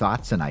with your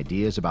thoughts and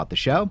ideas about the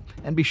show,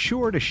 and be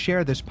sure to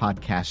share this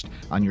podcast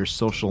on your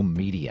social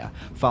media.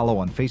 Follow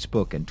on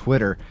Facebook and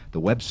Twitter.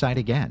 The website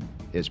again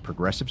is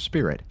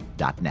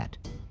progressivespirit.net.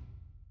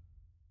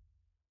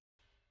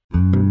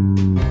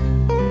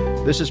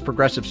 This is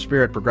Progressive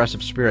Spirit,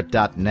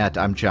 progressivespirit.net.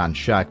 I'm John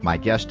Shuck. My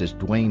guest is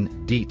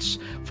Duane Dietz,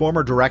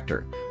 former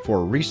director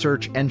for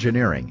research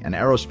engineering and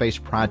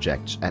aerospace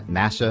projects at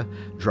NASA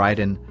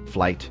Dryden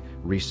Flight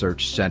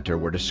Research Center.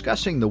 We're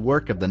discussing the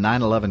work of the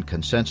 9/11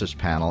 Consensus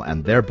Panel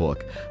and their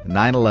book,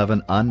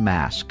 9/11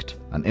 Unmasked,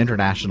 an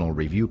international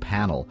review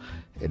panel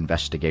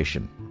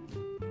investigation.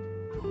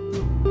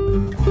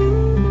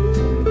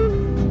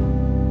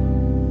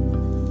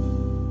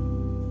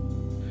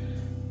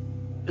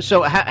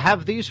 So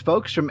have these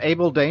folks from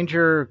Able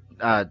Danger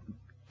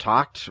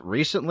talked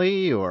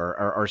recently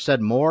or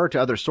said more to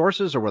other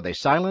sources, or were they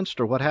silenced,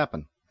 or what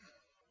happened?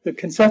 The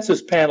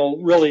Consensus Panel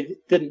really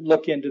didn't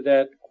look into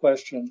that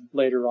question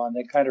later on.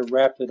 They kind of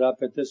wrapped it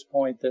up at this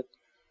point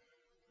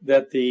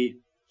that the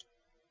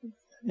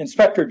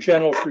Inspector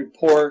General's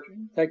report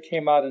that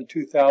came out in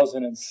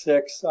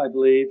 2006, I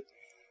believe,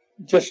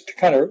 just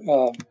kind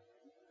of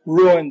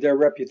ruined their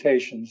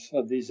reputations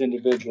of these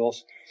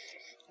individuals.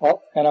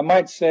 And I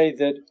might say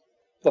that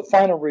the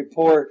final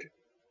report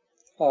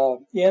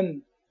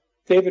in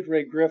David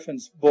Ray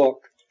Griffin's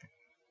book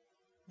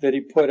that he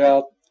put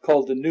out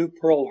called The New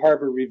Pearl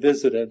Harbor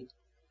Revisited,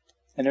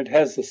 and it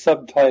has the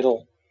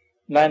subtitle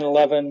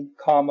 9/11,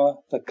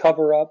 the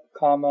cover-up,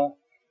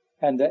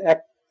 and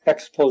the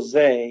expose.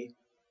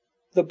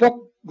 The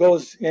book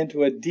goes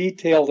into a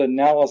detailed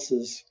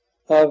analysis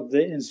of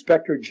the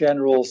Inspector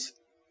General's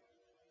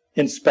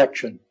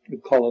inspection, we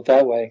call it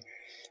that way,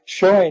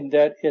 showing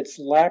that its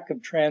lack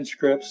of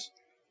transcripts,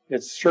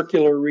 its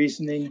circular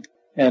reasoning,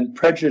 and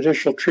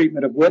prejudicial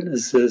treatment of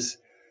witnesses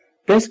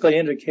basically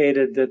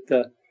indicated that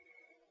the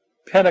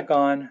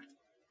Pentagon,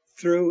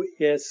 through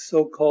its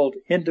so-called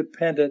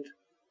independent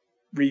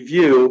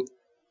review,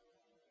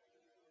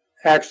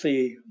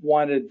 actually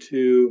wanted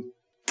to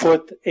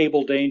put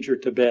Able Danger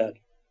to bed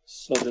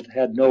so that it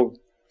had no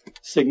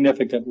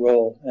significant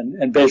role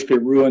and basically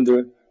ruined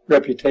the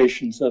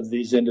reputations of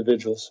these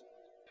individuals.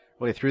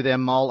 Well, they threw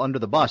them all under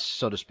the bus,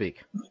 so to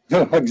speak.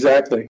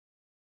 Exactly.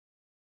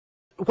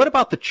 What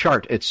about the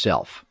chart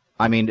itself?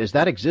 I mean, does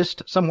that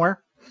exist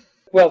somewhere?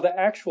 Well, the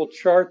actual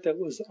chart that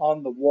was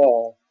on the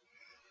wall,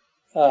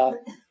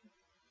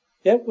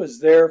 it was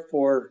there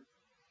for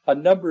a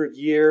number of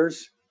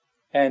years,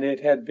 and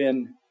it had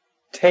been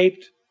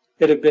taped.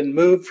 It had been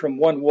moved from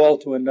one wall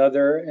to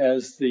another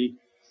as the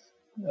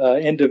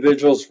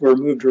individuals were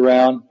moved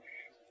around,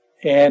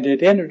 and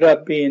it ended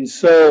up being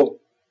so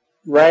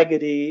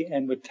raggedy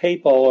and with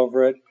tape all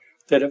over it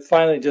that it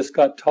finally just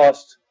got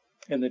tossed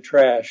in the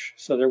trash.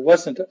 So there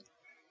wasn't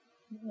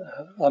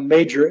a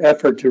major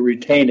effort to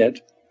retain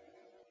it.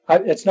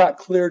 It's not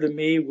clear to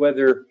me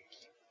whether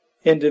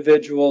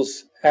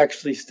individuals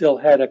actually still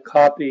had a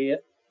copy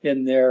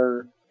in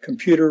their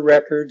computer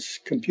records,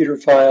 computer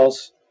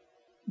files.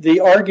 The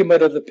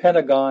argument of the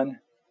Pentagon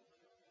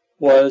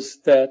was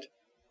that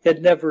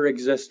it never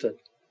existed,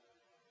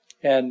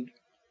 and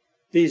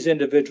these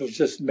individuals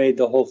just made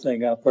the whole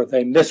thing up, or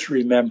they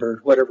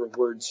misremembered, whatever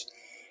words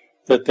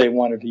that they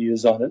wanted to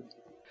use on it.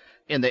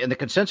 In the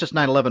Consensus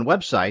 9/11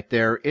 website,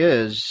 there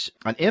is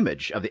an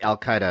image of the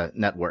Al-Qaeda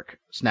network,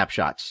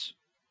 snapshots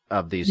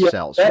of these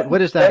cells.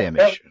 What is that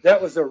image?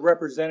 That was a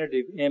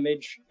representative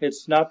image.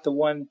 It's not the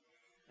one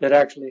that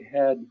actually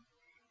had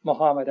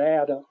Muhammad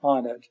Atta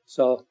on it.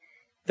 So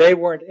they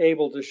weren't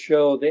able to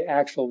show the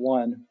actual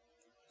one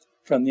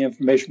from the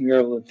information we were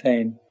able to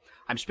obtain.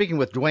 I'm speaking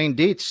with Duane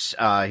Dietz.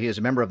 He is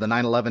a member of the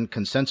 9/11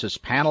 Consensus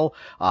Panel.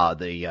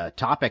 The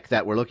topic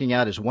that we're looking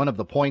at is one of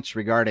the points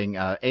regarding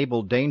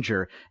Abel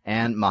Danger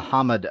and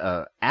Muhammad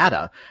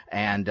Atta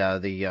and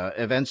the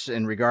events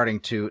in regarding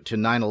to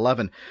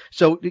 9/11.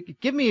 So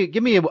give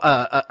me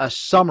a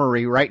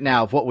summary right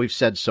now of what we've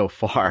said so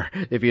far,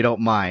 if you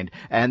don't mind,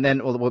 and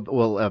then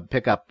we'll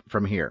pick up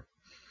from here.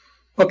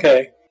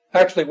 Okay.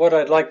 Actually, what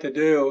I'd like to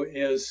do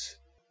is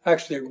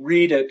actually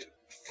read it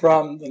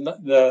from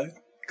the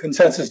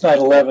Consensus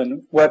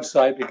 9/11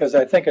 website because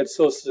I think it's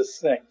so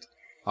succinct.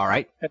 All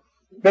right.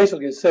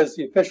 Basically, it says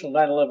the official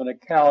 9/11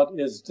 account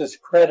is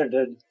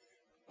discredited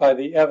by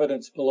the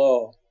evidence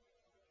below.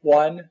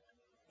 1.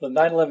 The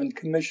 9/11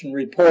 Commission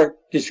report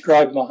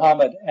described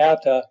Muhammad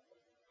Atta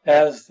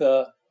as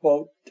the,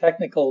 quote,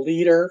 technical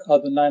leader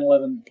of the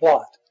 9/11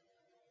 plot,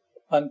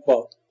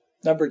 unquote.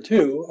 Number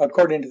 2,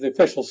 according to the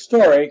official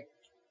story,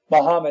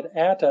 Muhammad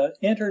Atta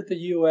entered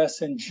the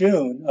U.S. in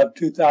June of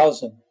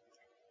 2000.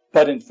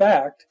 But in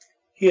fact,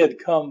 he had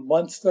come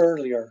months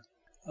earlier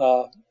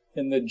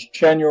in the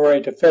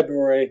January to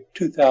February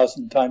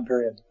 2000 time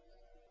period.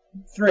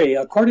 3,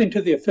 according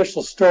to the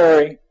official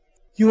story,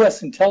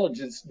 U.S.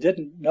 intelligence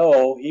didn't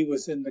know he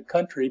was in the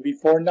country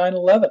before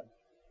 9/11,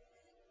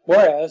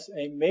 whereas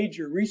a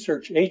major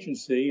research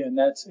agency, and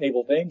that's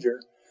Abel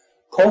Danger,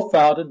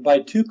 co-founded by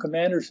 2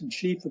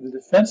 commanders-in-chief of the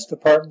Defense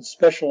Department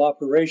Special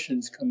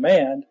Operations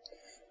Command,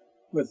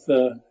 with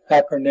the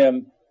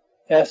acronym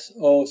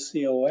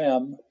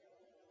SOCOM,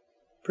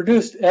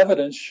 produced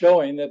evidence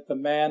showing that the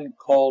man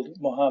called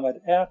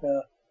Muhammad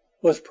Atta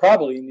was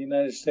probably in the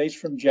United States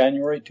from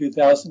January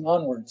 2000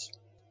 onwards.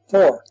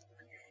 4.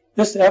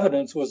 This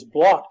evidence was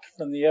blocked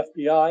from the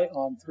FBI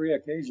on 3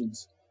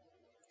 occasions.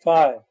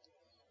 5.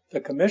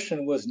 The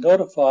Commission was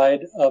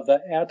notified of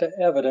the Atta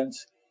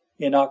evidence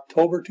in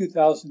October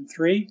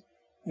 2003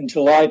 and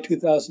July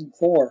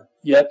 2004,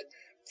 yet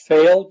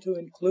failed to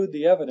include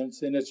the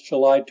evidence in its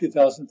July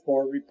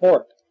 2004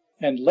 report,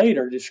 and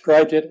later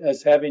described it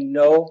as having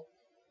no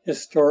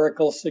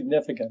historical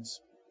significance.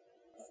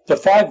 The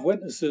 5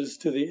 witnesses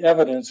to the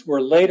evidence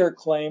were later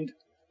claimed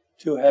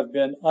to have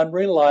been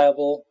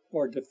unreliable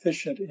or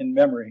deficient in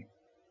memory.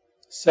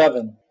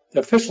 7. The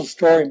official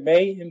story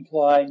may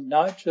imply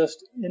not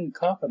just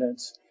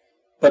incompetence,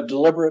 but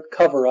deliberate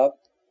cover-up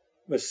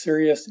with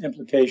serious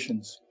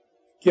implications.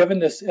 Given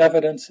this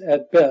evidence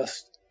at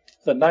best,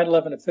 the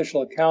 9/11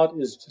 official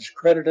account is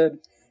discredited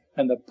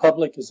and the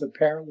public is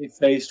apparently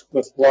faced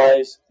with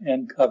lies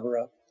and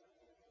cover-up.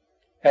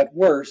 At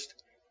worst,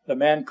 the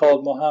man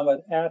called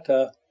Muhammad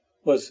Atta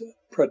was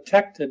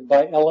protected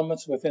by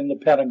elements within the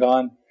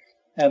Pentagon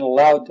and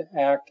allowed to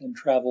act and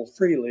travel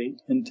freely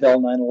until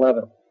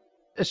 9/11.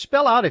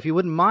 Spell out, if you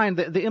wouldn't mind,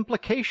 the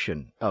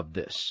implication of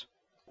this.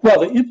 Well,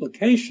 the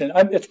implication,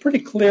 it's pretty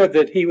clear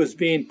that he was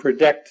being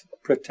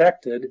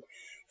protected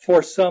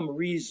for some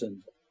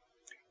reason.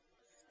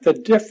 The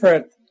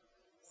different,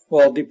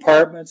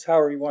 departments,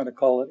 however you want to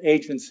call it,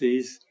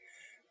 agencies,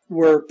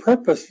 were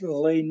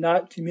purposefully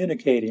not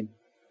communicating.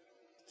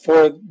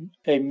 For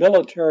a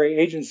military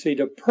agency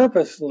to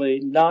purposely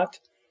not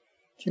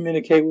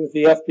communicate with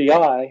the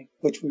FBI,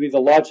 which would be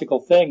the logical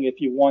thing if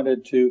you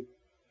wanted to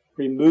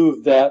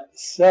remove that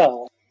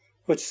cell,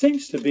 which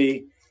seems to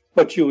be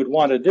what you would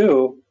want to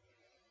do,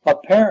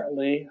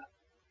 apparently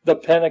the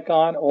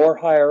Pentagon or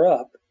higher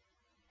up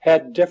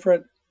had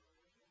different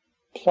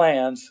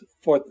plans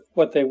for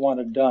what they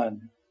wanted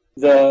done.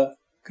 The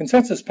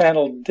consensus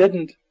panel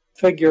didn't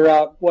figure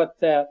out what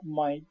that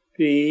might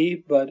be,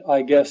 but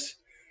I guess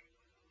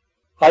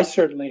I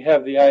certainly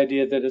have the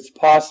idea that it's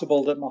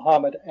possible that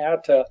Muhammad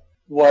Atta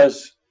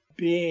was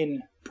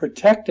being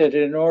protected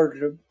in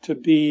order to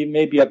be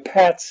maybe a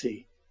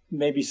patsy.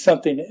 Maybe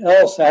something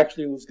else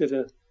actually was going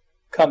to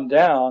come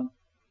down,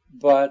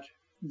 but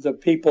the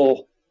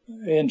people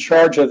in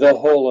charge of the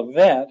whole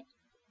event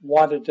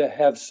wanted to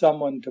have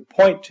someone to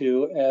point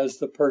to as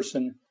the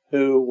person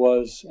who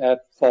was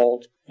at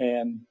fault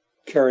and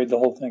carried the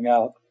whole thing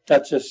out.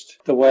 That's just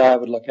the way I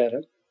would look at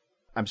it.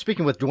 I'm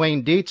speaking with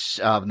Duane Dietz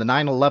of the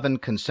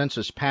 9/11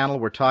 Consensus Panel.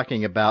 We're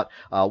talking about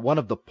one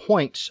of the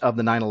points of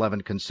the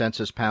 9/11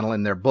 Consensus Panel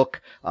in their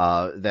book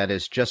that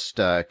has just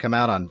come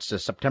out on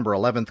September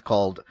 11th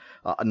called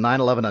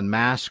 9/11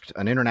 Unmasked,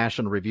 an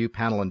International Review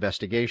Panel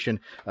Investigation.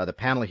 The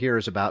panel here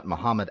is about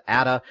Muhammad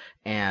Atta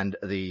and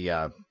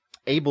the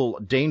Abel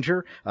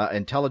Danger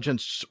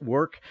intelligence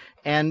work.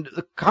 And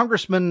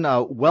Congressman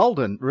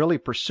Weldon really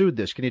pursued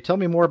this. Can you tell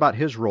me more about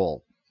his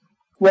role?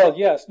 Well,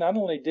 yes. Not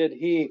only did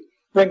he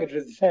bring it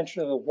to the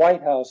attention of the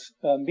White House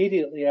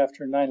immediately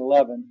after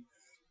 9/11,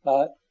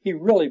 he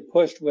really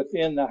pushed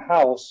within the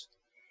House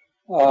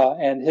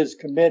and his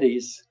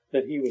committees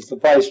that he was the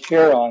vice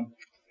chair on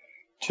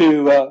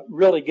to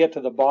really get to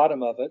the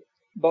bottom of it.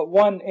 But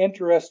one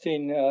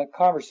interesting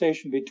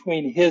conversation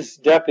between his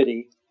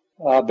deputy,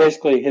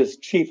 basically his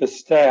chief of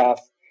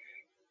staff,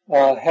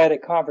 had a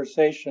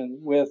conversation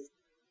with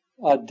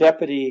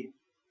deputy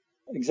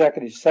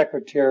executive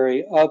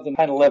secretary of the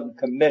 9/11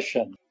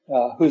 Commission,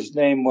 whose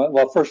name,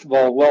 well, first of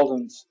all,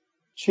 Weldon's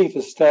chief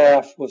of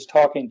staff was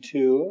talking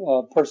to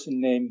a person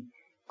named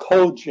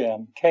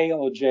Kojm,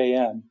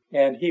 Kojm,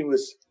 and he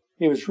was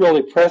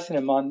really pressing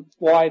him on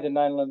why the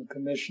 9/11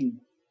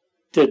 Commission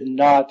did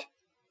not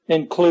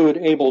include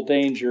Able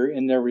Danger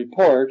in their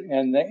report,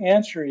 and the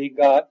answer he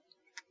got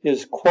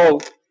is,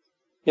 quote,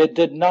 "It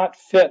did not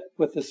fit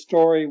with the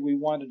story we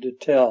wanted to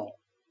tell."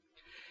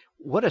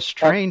 What a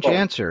strange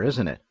answer,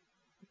 isn't it?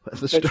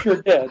 It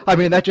sure did. I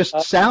mean, that just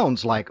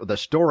sounds like the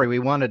story we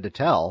wanted to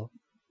tell,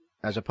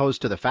 as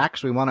opposed to the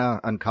facts we want to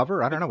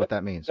uncover. I don't know what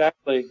that means.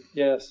 Exactly,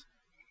 yes.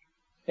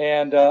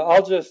 And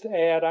I'll just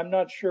add, I'm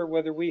not sure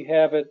whether we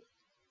have it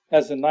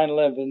as a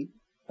 9/11,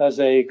 as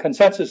a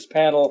consensus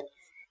panel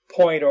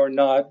point or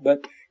not,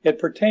 but it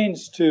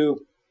pertains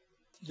to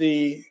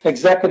the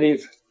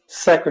executive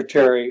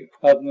secretary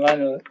of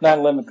the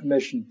 9/11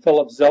 Commission,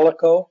 Philip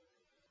Zelikow.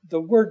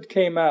 The word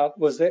came out,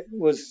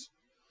 was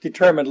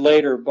determined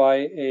later by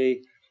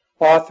a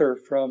author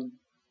from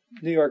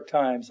New York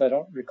Times. I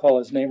don't recall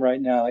his name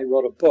right now. He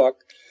wrote a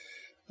book.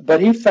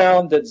 But he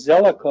found that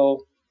Zelikow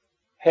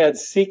had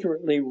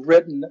secretly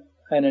written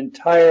an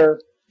entire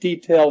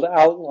detailed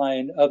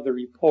outline of the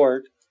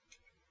report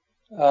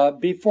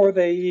before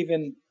they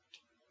even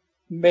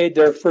made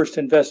their first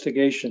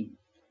investigation.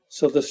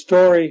 So the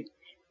story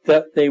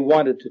that they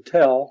wanted to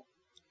tell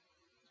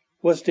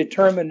was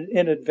determined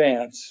in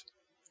advance.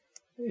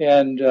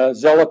 And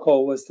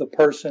Zelikow was the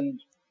person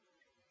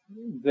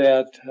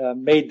that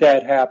made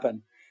that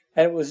happen.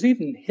 And it was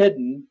even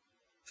hidden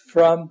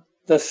from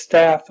the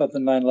staff of the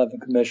 9/11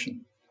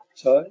 Commission.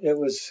 So it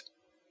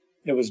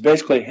was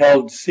basically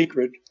held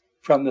secret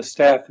from the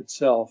staff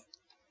itself.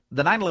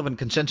 The 9/11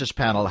 Consensus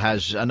Panel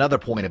has another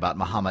point about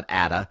Muhammad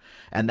Atta,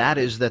 and that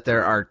is that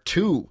there are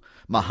two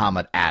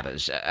Muhammad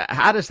Attas.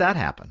 How does that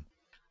happen?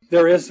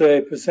 There is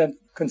a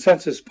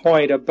consensus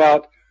point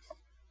about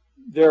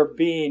there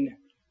being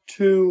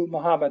two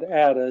Muhammad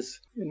Attas.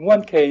 In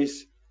one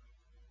case,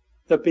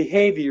 the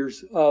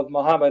behaviors of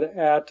Muhammad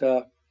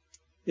Atta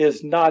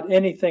is not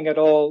anything at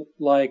all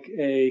like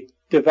a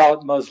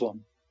devout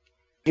Muslim.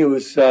 He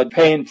was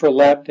paying for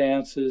lap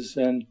dances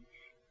and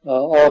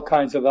all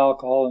kinds of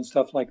alcohol and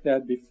stuff like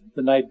that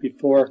the night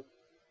before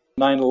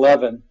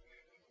 9/11.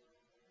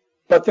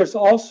 But there's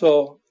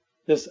also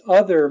this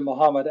other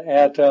Muhammad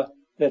Atta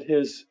that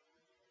he's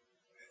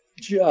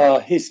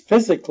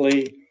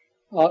physically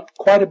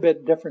quite a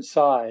bit different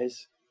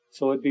size,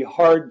 so it'd be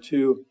hard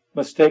to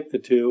mistake the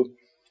two.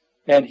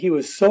 And he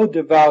was so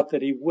devout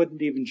that he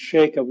wouldn't even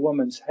shake a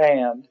woman's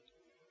hand.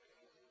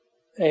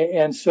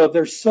 And so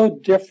they're so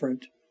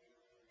different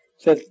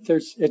that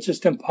it's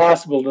just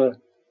impossible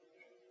to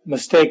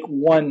mistake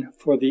one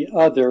for the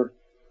other.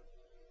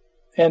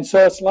 And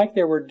so it's like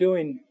they were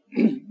doing,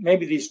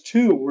 maybe these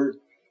two were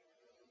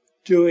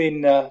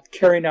doing,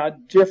 carrying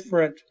out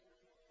different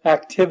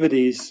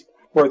activities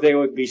where they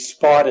would be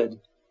spotted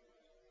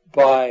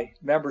by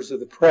members of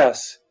the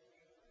press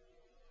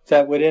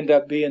that would end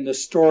up being the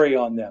story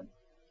on them.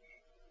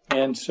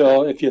 And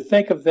so if you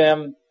think of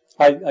them,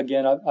 I've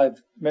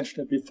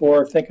mentioned it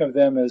before, think of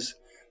them as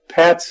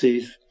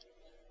patsies.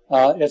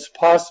 It's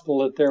possible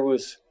that there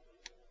was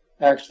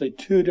actually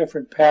two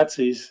different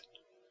patsies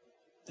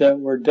that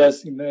were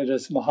designated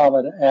as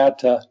Muhammad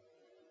Atta,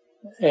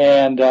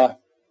 and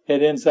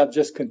it ends up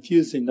just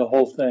confusing the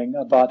whole thing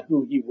about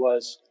who he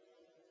was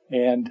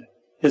and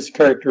his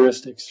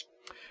characteristics.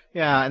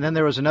 Yeah, and then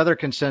there was another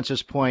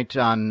consensus point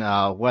on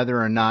whether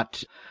or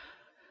not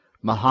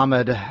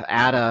Muhammad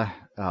Atta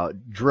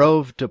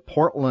drove to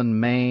Portland,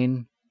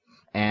 Maine,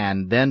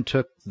 and then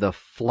took the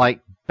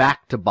flight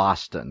back to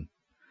Boston,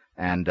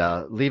 and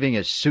leaving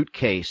his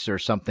suitcase or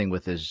something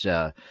with his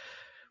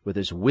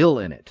will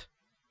in it.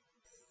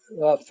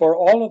 For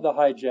all of the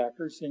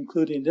hijackers,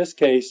 including this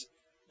case,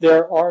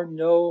 there are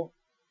no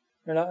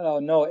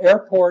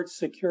airport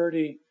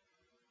security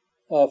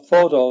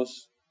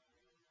photos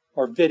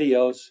or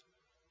videos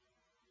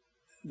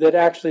that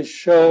actually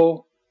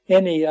show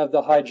any of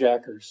the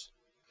hijackers.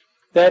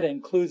 That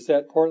includes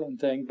that Portland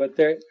thing, but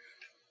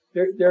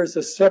there's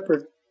a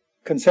separate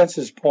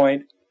consensus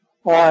point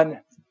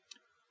on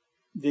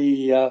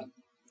the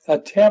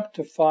attempt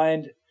to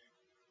find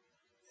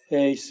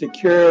a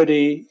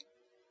security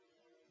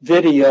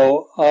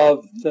video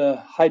of the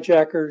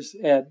hijackers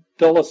at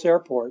Dulles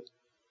Airport,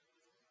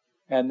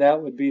 and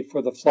that would be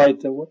for the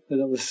flight that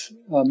was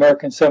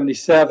American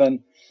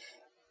 77.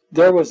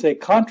 There was a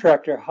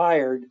contractor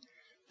hired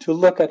to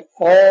look at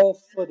all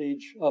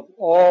footage of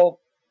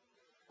all,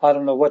 I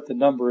don't know what the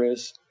number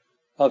is,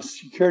 of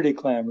security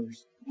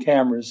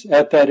cameras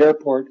at that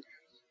airport,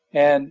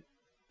 and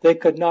they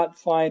could not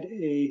find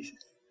a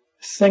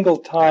single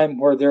time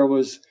where there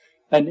was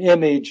an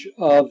image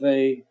of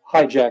a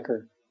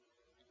hijacker.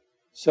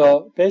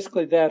 So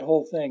basically that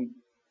whole thing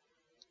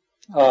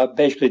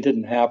basically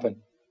didn't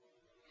happen.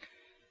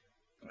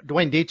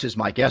 Duane Dietz is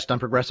my guest on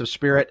Progressive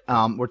Spirit.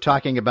 We're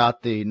talking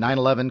about the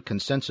 9/11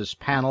 Consensus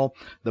Panel,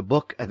 the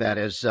book that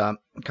has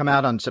come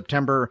out on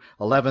September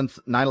 11th,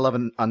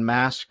 9/11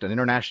 Unmasked, an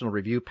international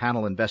review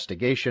panel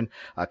investigation.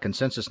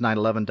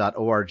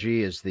 Consensus911.org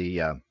is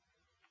the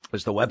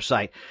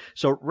website.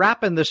 So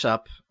wrapping this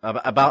up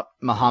about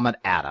Muhammad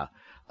Atta,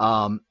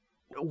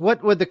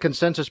 what would the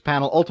Consensus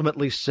Panel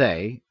ultimately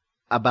say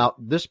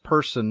about this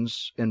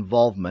person's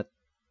involvement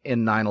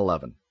in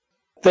 9/11?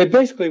 They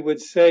basically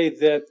would say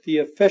that the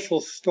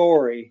official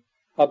story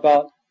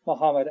about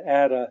Muhammad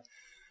Atta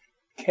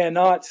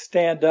cannot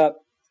stand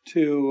up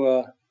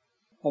to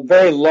a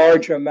very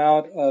large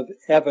amount of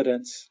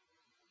evidence.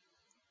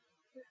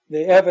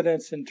 The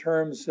evidence in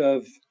terms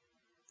of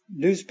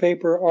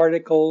newspaper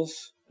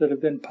articles that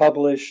have been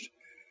published.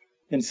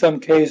 In some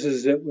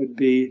cases, it would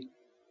be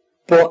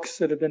books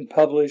that have been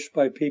published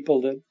by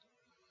people that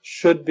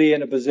should be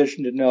in a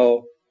position to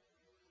know.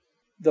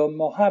 The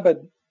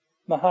Muhammad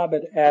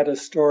Atta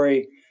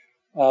story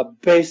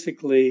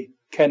basically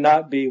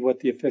cannot be what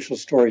the official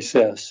story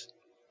says.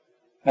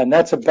 And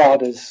that's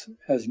about as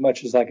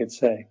much as I could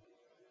say.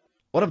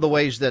 One of the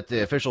ways that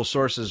the official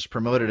sources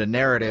promoted a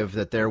narrative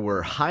that there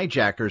were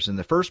hijackers in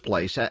the first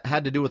place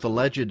had to do with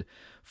alleged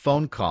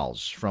phone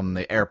calls from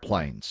the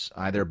airplanes,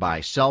 either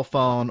by cell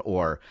phone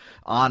or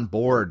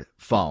on-board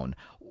phone.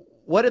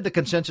 What did the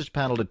Consensus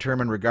Panel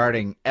determine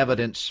regarding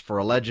evidence for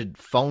alleged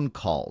phone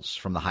calls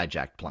from the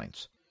hijacked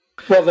planes?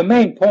 Well, the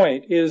main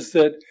point is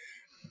that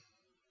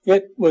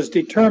it was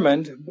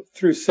determined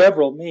through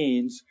several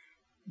means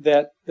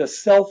that the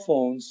cell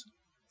phones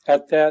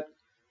at that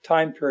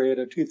time period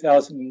of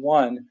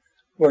 2001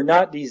 were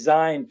not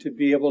designed to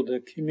be able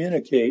to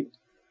communicate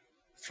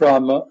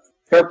from an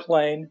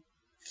airplane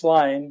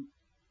flying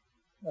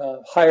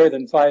higher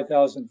than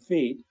 5,000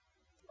 feet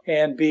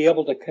and be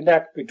able to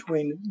connect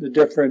between the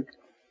different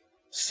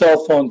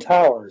cell phone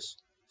towers.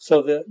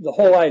 So the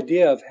whole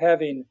idea of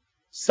having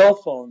cell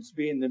phones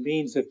being the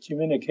means of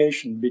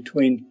communication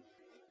between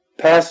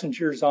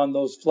passengers on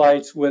those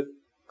flights with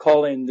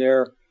calling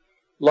their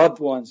loved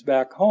ones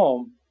back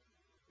home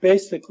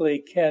basically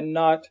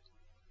cannot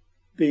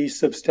be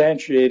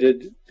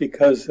substantiated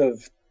because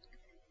of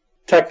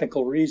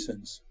technical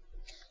reasons.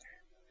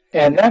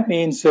 And that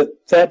means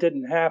that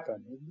didn't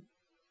happen.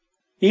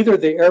 Either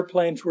the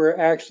airplanes were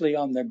actually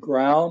on the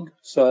ground,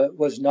 so it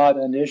was not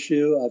an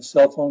issue of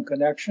cell phone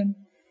connection,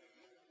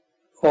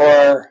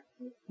 or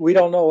we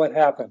don't know what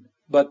happened.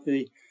 But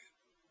the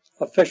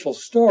official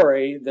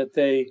story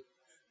that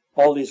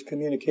all these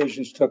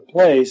communications took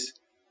place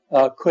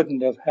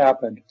couldn't have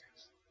happened.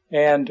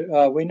 And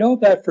we know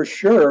that for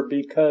sure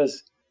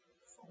because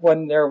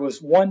when there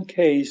was one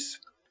case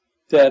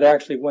that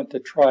actually went to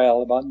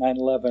trial about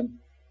 9/11,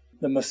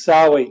 the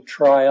Moussaoui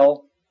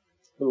trial,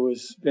 who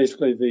was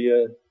basically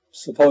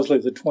supposedly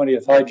the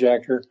 20th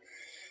hijacker,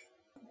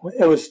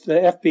 it was the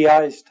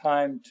FBI's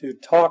time to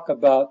talk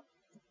about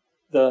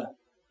the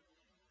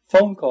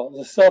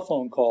cell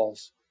phone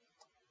calls.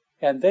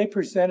 And they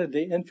presented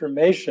the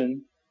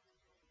information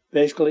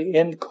basically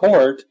in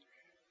court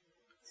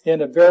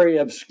in a very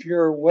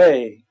obscure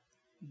way.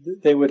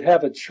 They would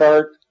have a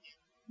chart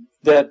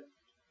that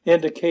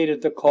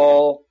indicated the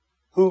call,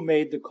 who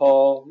made the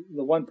call.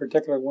 The one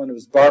particular one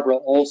was Barbara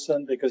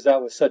Olson, because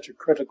that was such a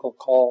critical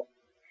call,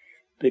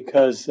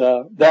 because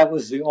that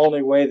was the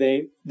only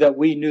way that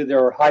we knew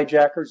there were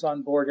hijackers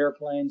on board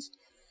airplanes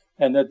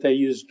and that they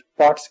used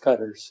box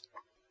cutters.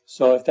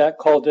 So if that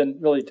call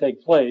didn't really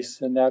take place,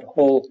 then that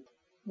whole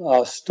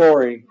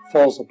story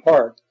falls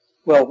apart.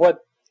 Well, what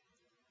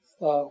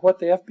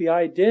the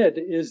FBI did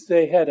is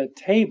they had a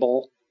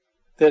table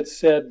that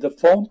said the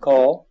phone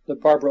call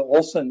that Barbara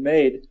Olson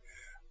made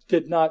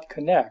did not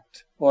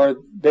connect, or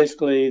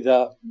basically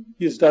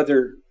used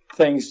other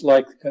things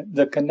like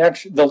the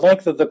connection. The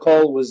length of the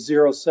call was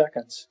 0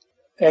 seconds.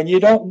 And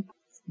you don't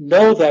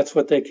know that's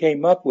what they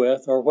came up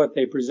with or what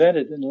they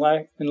presented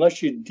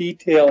unless you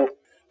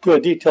do a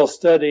detailed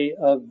study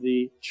of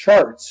the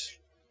charts.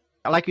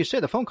 Like you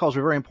said, the phone calls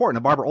were very important.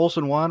 The Barbara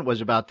Olson one was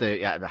about the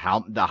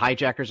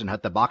hijackers and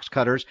the box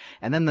cutters,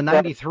 and then the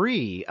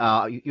 93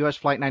 U.S.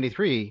 Flight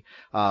 93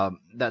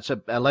 that's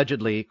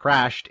allegedly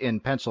crashed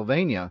in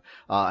Pennsylvania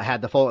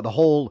had the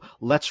whole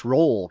 "let's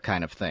roll"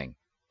 kind of thing.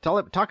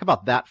 Talk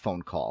about that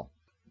phone call.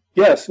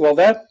 Yes, well,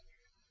 that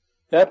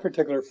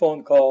particular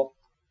phone call,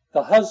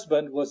 the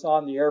husband was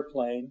on the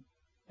airplane,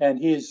 and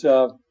he's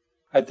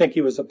I think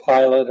he was a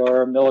pilot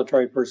or a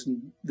military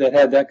person that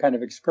had that kind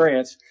of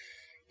experience.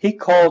 He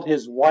called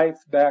his wife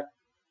back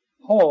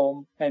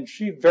home, and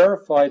she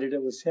verified it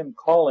was him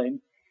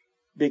calling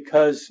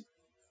because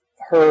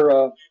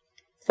her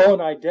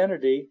phone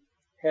identity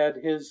had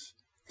his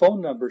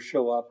phone number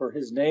show up, or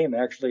his name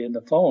actually in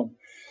the phone.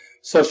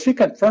 So she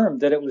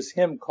confirmed that it was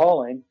him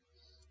calling,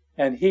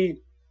 and he,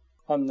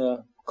 on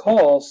the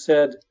call,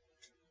 said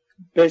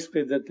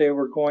basically that they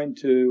were going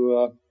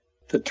to,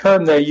 the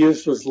term they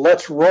used was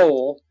 "let's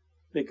roll,"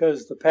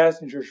 because the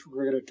passengers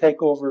were going to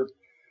take over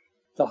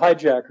the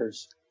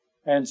hijackers.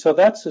 And so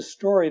that's a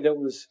story that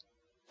was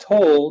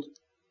told,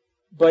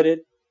 but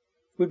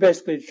we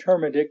basically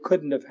determined it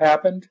couldn't have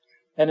happened.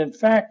 And in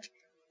fact,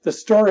 the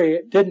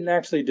story didn't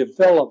actually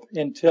develop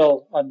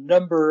until a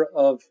number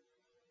of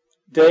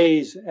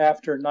days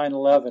after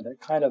 9/11.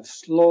 It kind of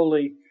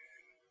slowly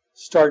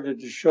started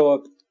to show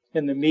up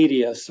in the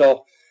media.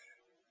 So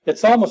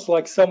it's almost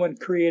like someone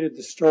created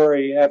the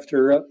story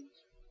after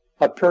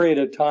a period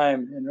of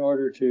time in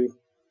order to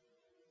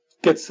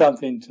get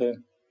something to,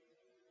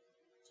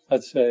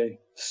 let's say,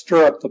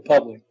 stir up the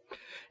public.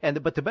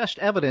 But the best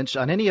evidence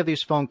on any of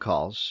these phone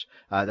calls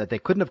that they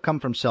couldn't have come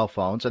from cell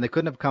phones, and they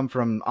couldn't have come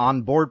from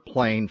onboard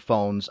plane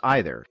phones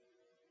either.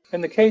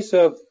 In the case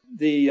of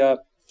the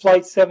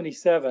Flight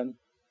 77,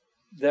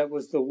 that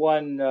was the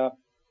one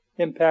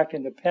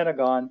impacting the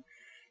Pentagon,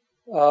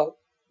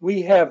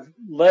 we have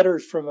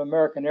letters from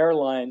American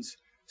Airlines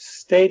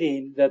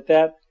stating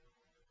that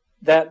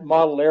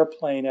model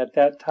airplane at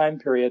that time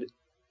period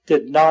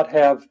did not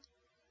have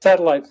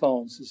satellite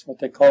phones, is what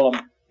they call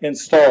them,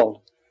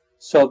 installed.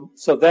 So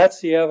that's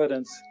the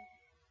evidence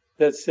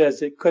that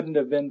says it couldn't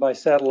have been by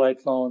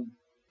satellite phone.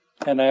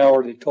 And I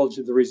already told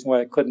you the reason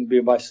why it couldn't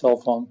be by cell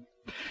phone.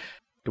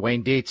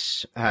 Dwayne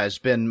Dietz has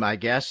been my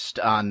guest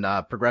on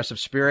Progressive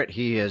Spirit.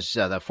 He is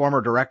the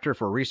former director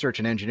for research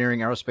and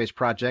engineering aerospace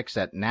projects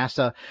at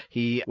NASA.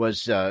 He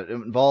was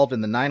involved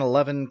in the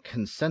 9/11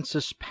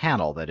 consensus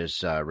panel that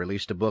has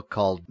released a book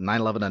called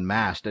 9/11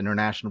 Unmasked,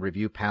 International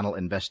Review Panel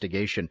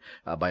Investigation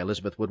by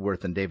Elizabeth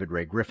Woodworth and David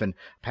Ray Griffin.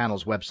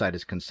 Panel's website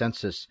is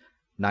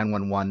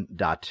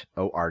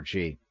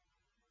consensus911.org.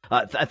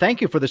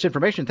 Thank you for this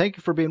information. Thank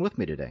you for being with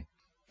me today.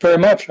 Very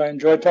much. I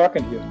enjoyed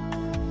talking to you.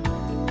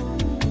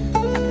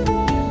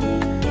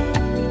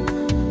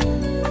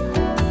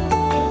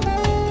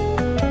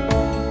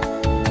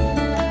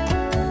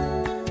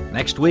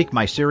 Next week,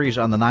 my series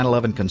on the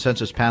 9/11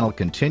 Consensus Panel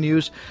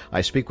continues.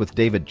 I speak with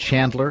David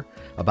Chandler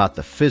about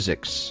the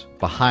physics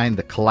behind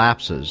the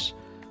collapses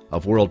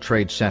of World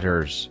Trade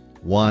Centers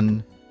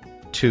 1,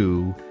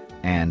 2,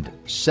 and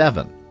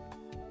 7.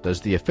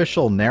 Does the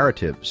official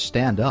narrative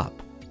stand up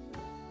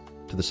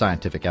to the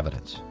scientific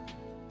evidence?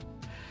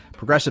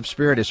 Progressive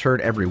Spirit is heard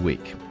every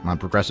week. On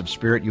Progressive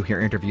Spirit, you hear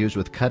interviews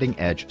with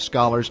cutting-edge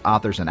scholars,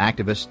 authors, and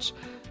activists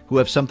who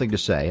have something to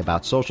say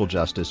about social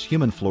justice,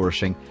 human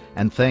flourishing,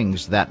 and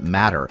things that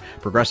matter.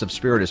 Progressive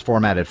Spirit is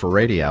formatted for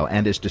radio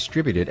and is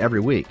distributed every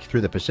week through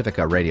the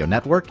Pacifica Radio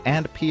Network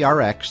and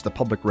PRX, the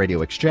Public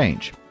Radio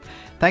Exchange.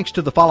 Thanks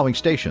to the following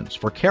stations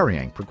for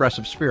carrying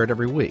Progressive Spirit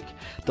every week: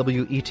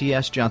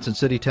 WETS, Johnson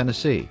City,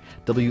 Tennessee;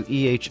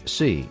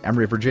 WEHC,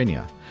 Emory,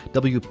 Virginia;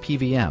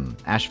 WPVM,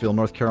 Asheville,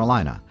 North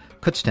Carolina;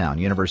 Kutztown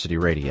University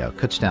Radio,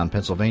 Kutztown,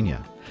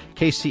 Pennsylvania;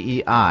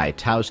 KCEI,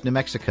 Taos, New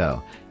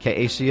Mexico;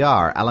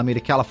 KACR, Alameda,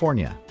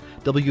 California;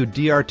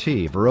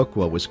 WDRT,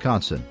 Viroqua,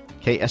 Wisconsin;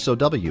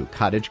 KSOW,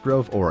 Cottage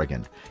Grove,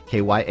 Oregon;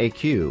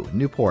 KYAQ,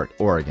 Newport,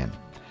 Oregon;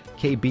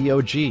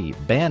 KBOG,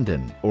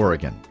 Bandon,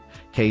 Oregon;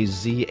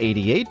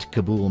 KZ88,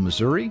 Kabul,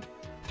 Missouri;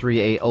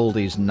 3A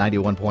Oldies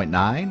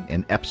 91.9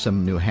 in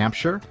Epsom, New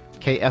Hampshire;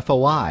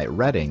 KFOI,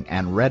 Reading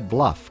and Red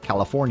Bluff,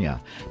 California;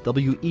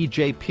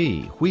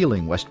 WEJP,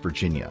 Wheeling, West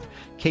Virginia;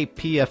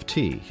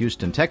 KPFT,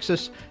 Houston,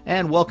 Texas;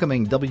 and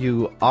welcoming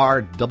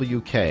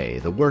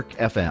WRWK, The Work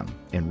FM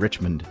in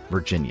Richmond,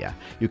 Virginia.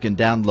 You can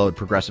download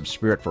Progressive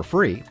Spirit for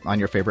free on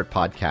your favorite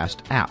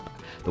podcast app.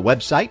 The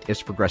website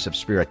is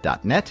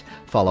progressivespirit.net.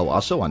 Follow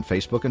also on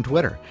Facebook and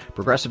Twitter.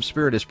 Progressive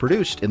Spirit is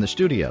produced in the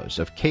studios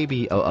of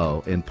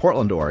KBOO in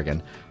Portland,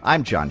 Oregon.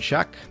 I'm John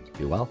Shuck.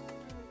 Be well.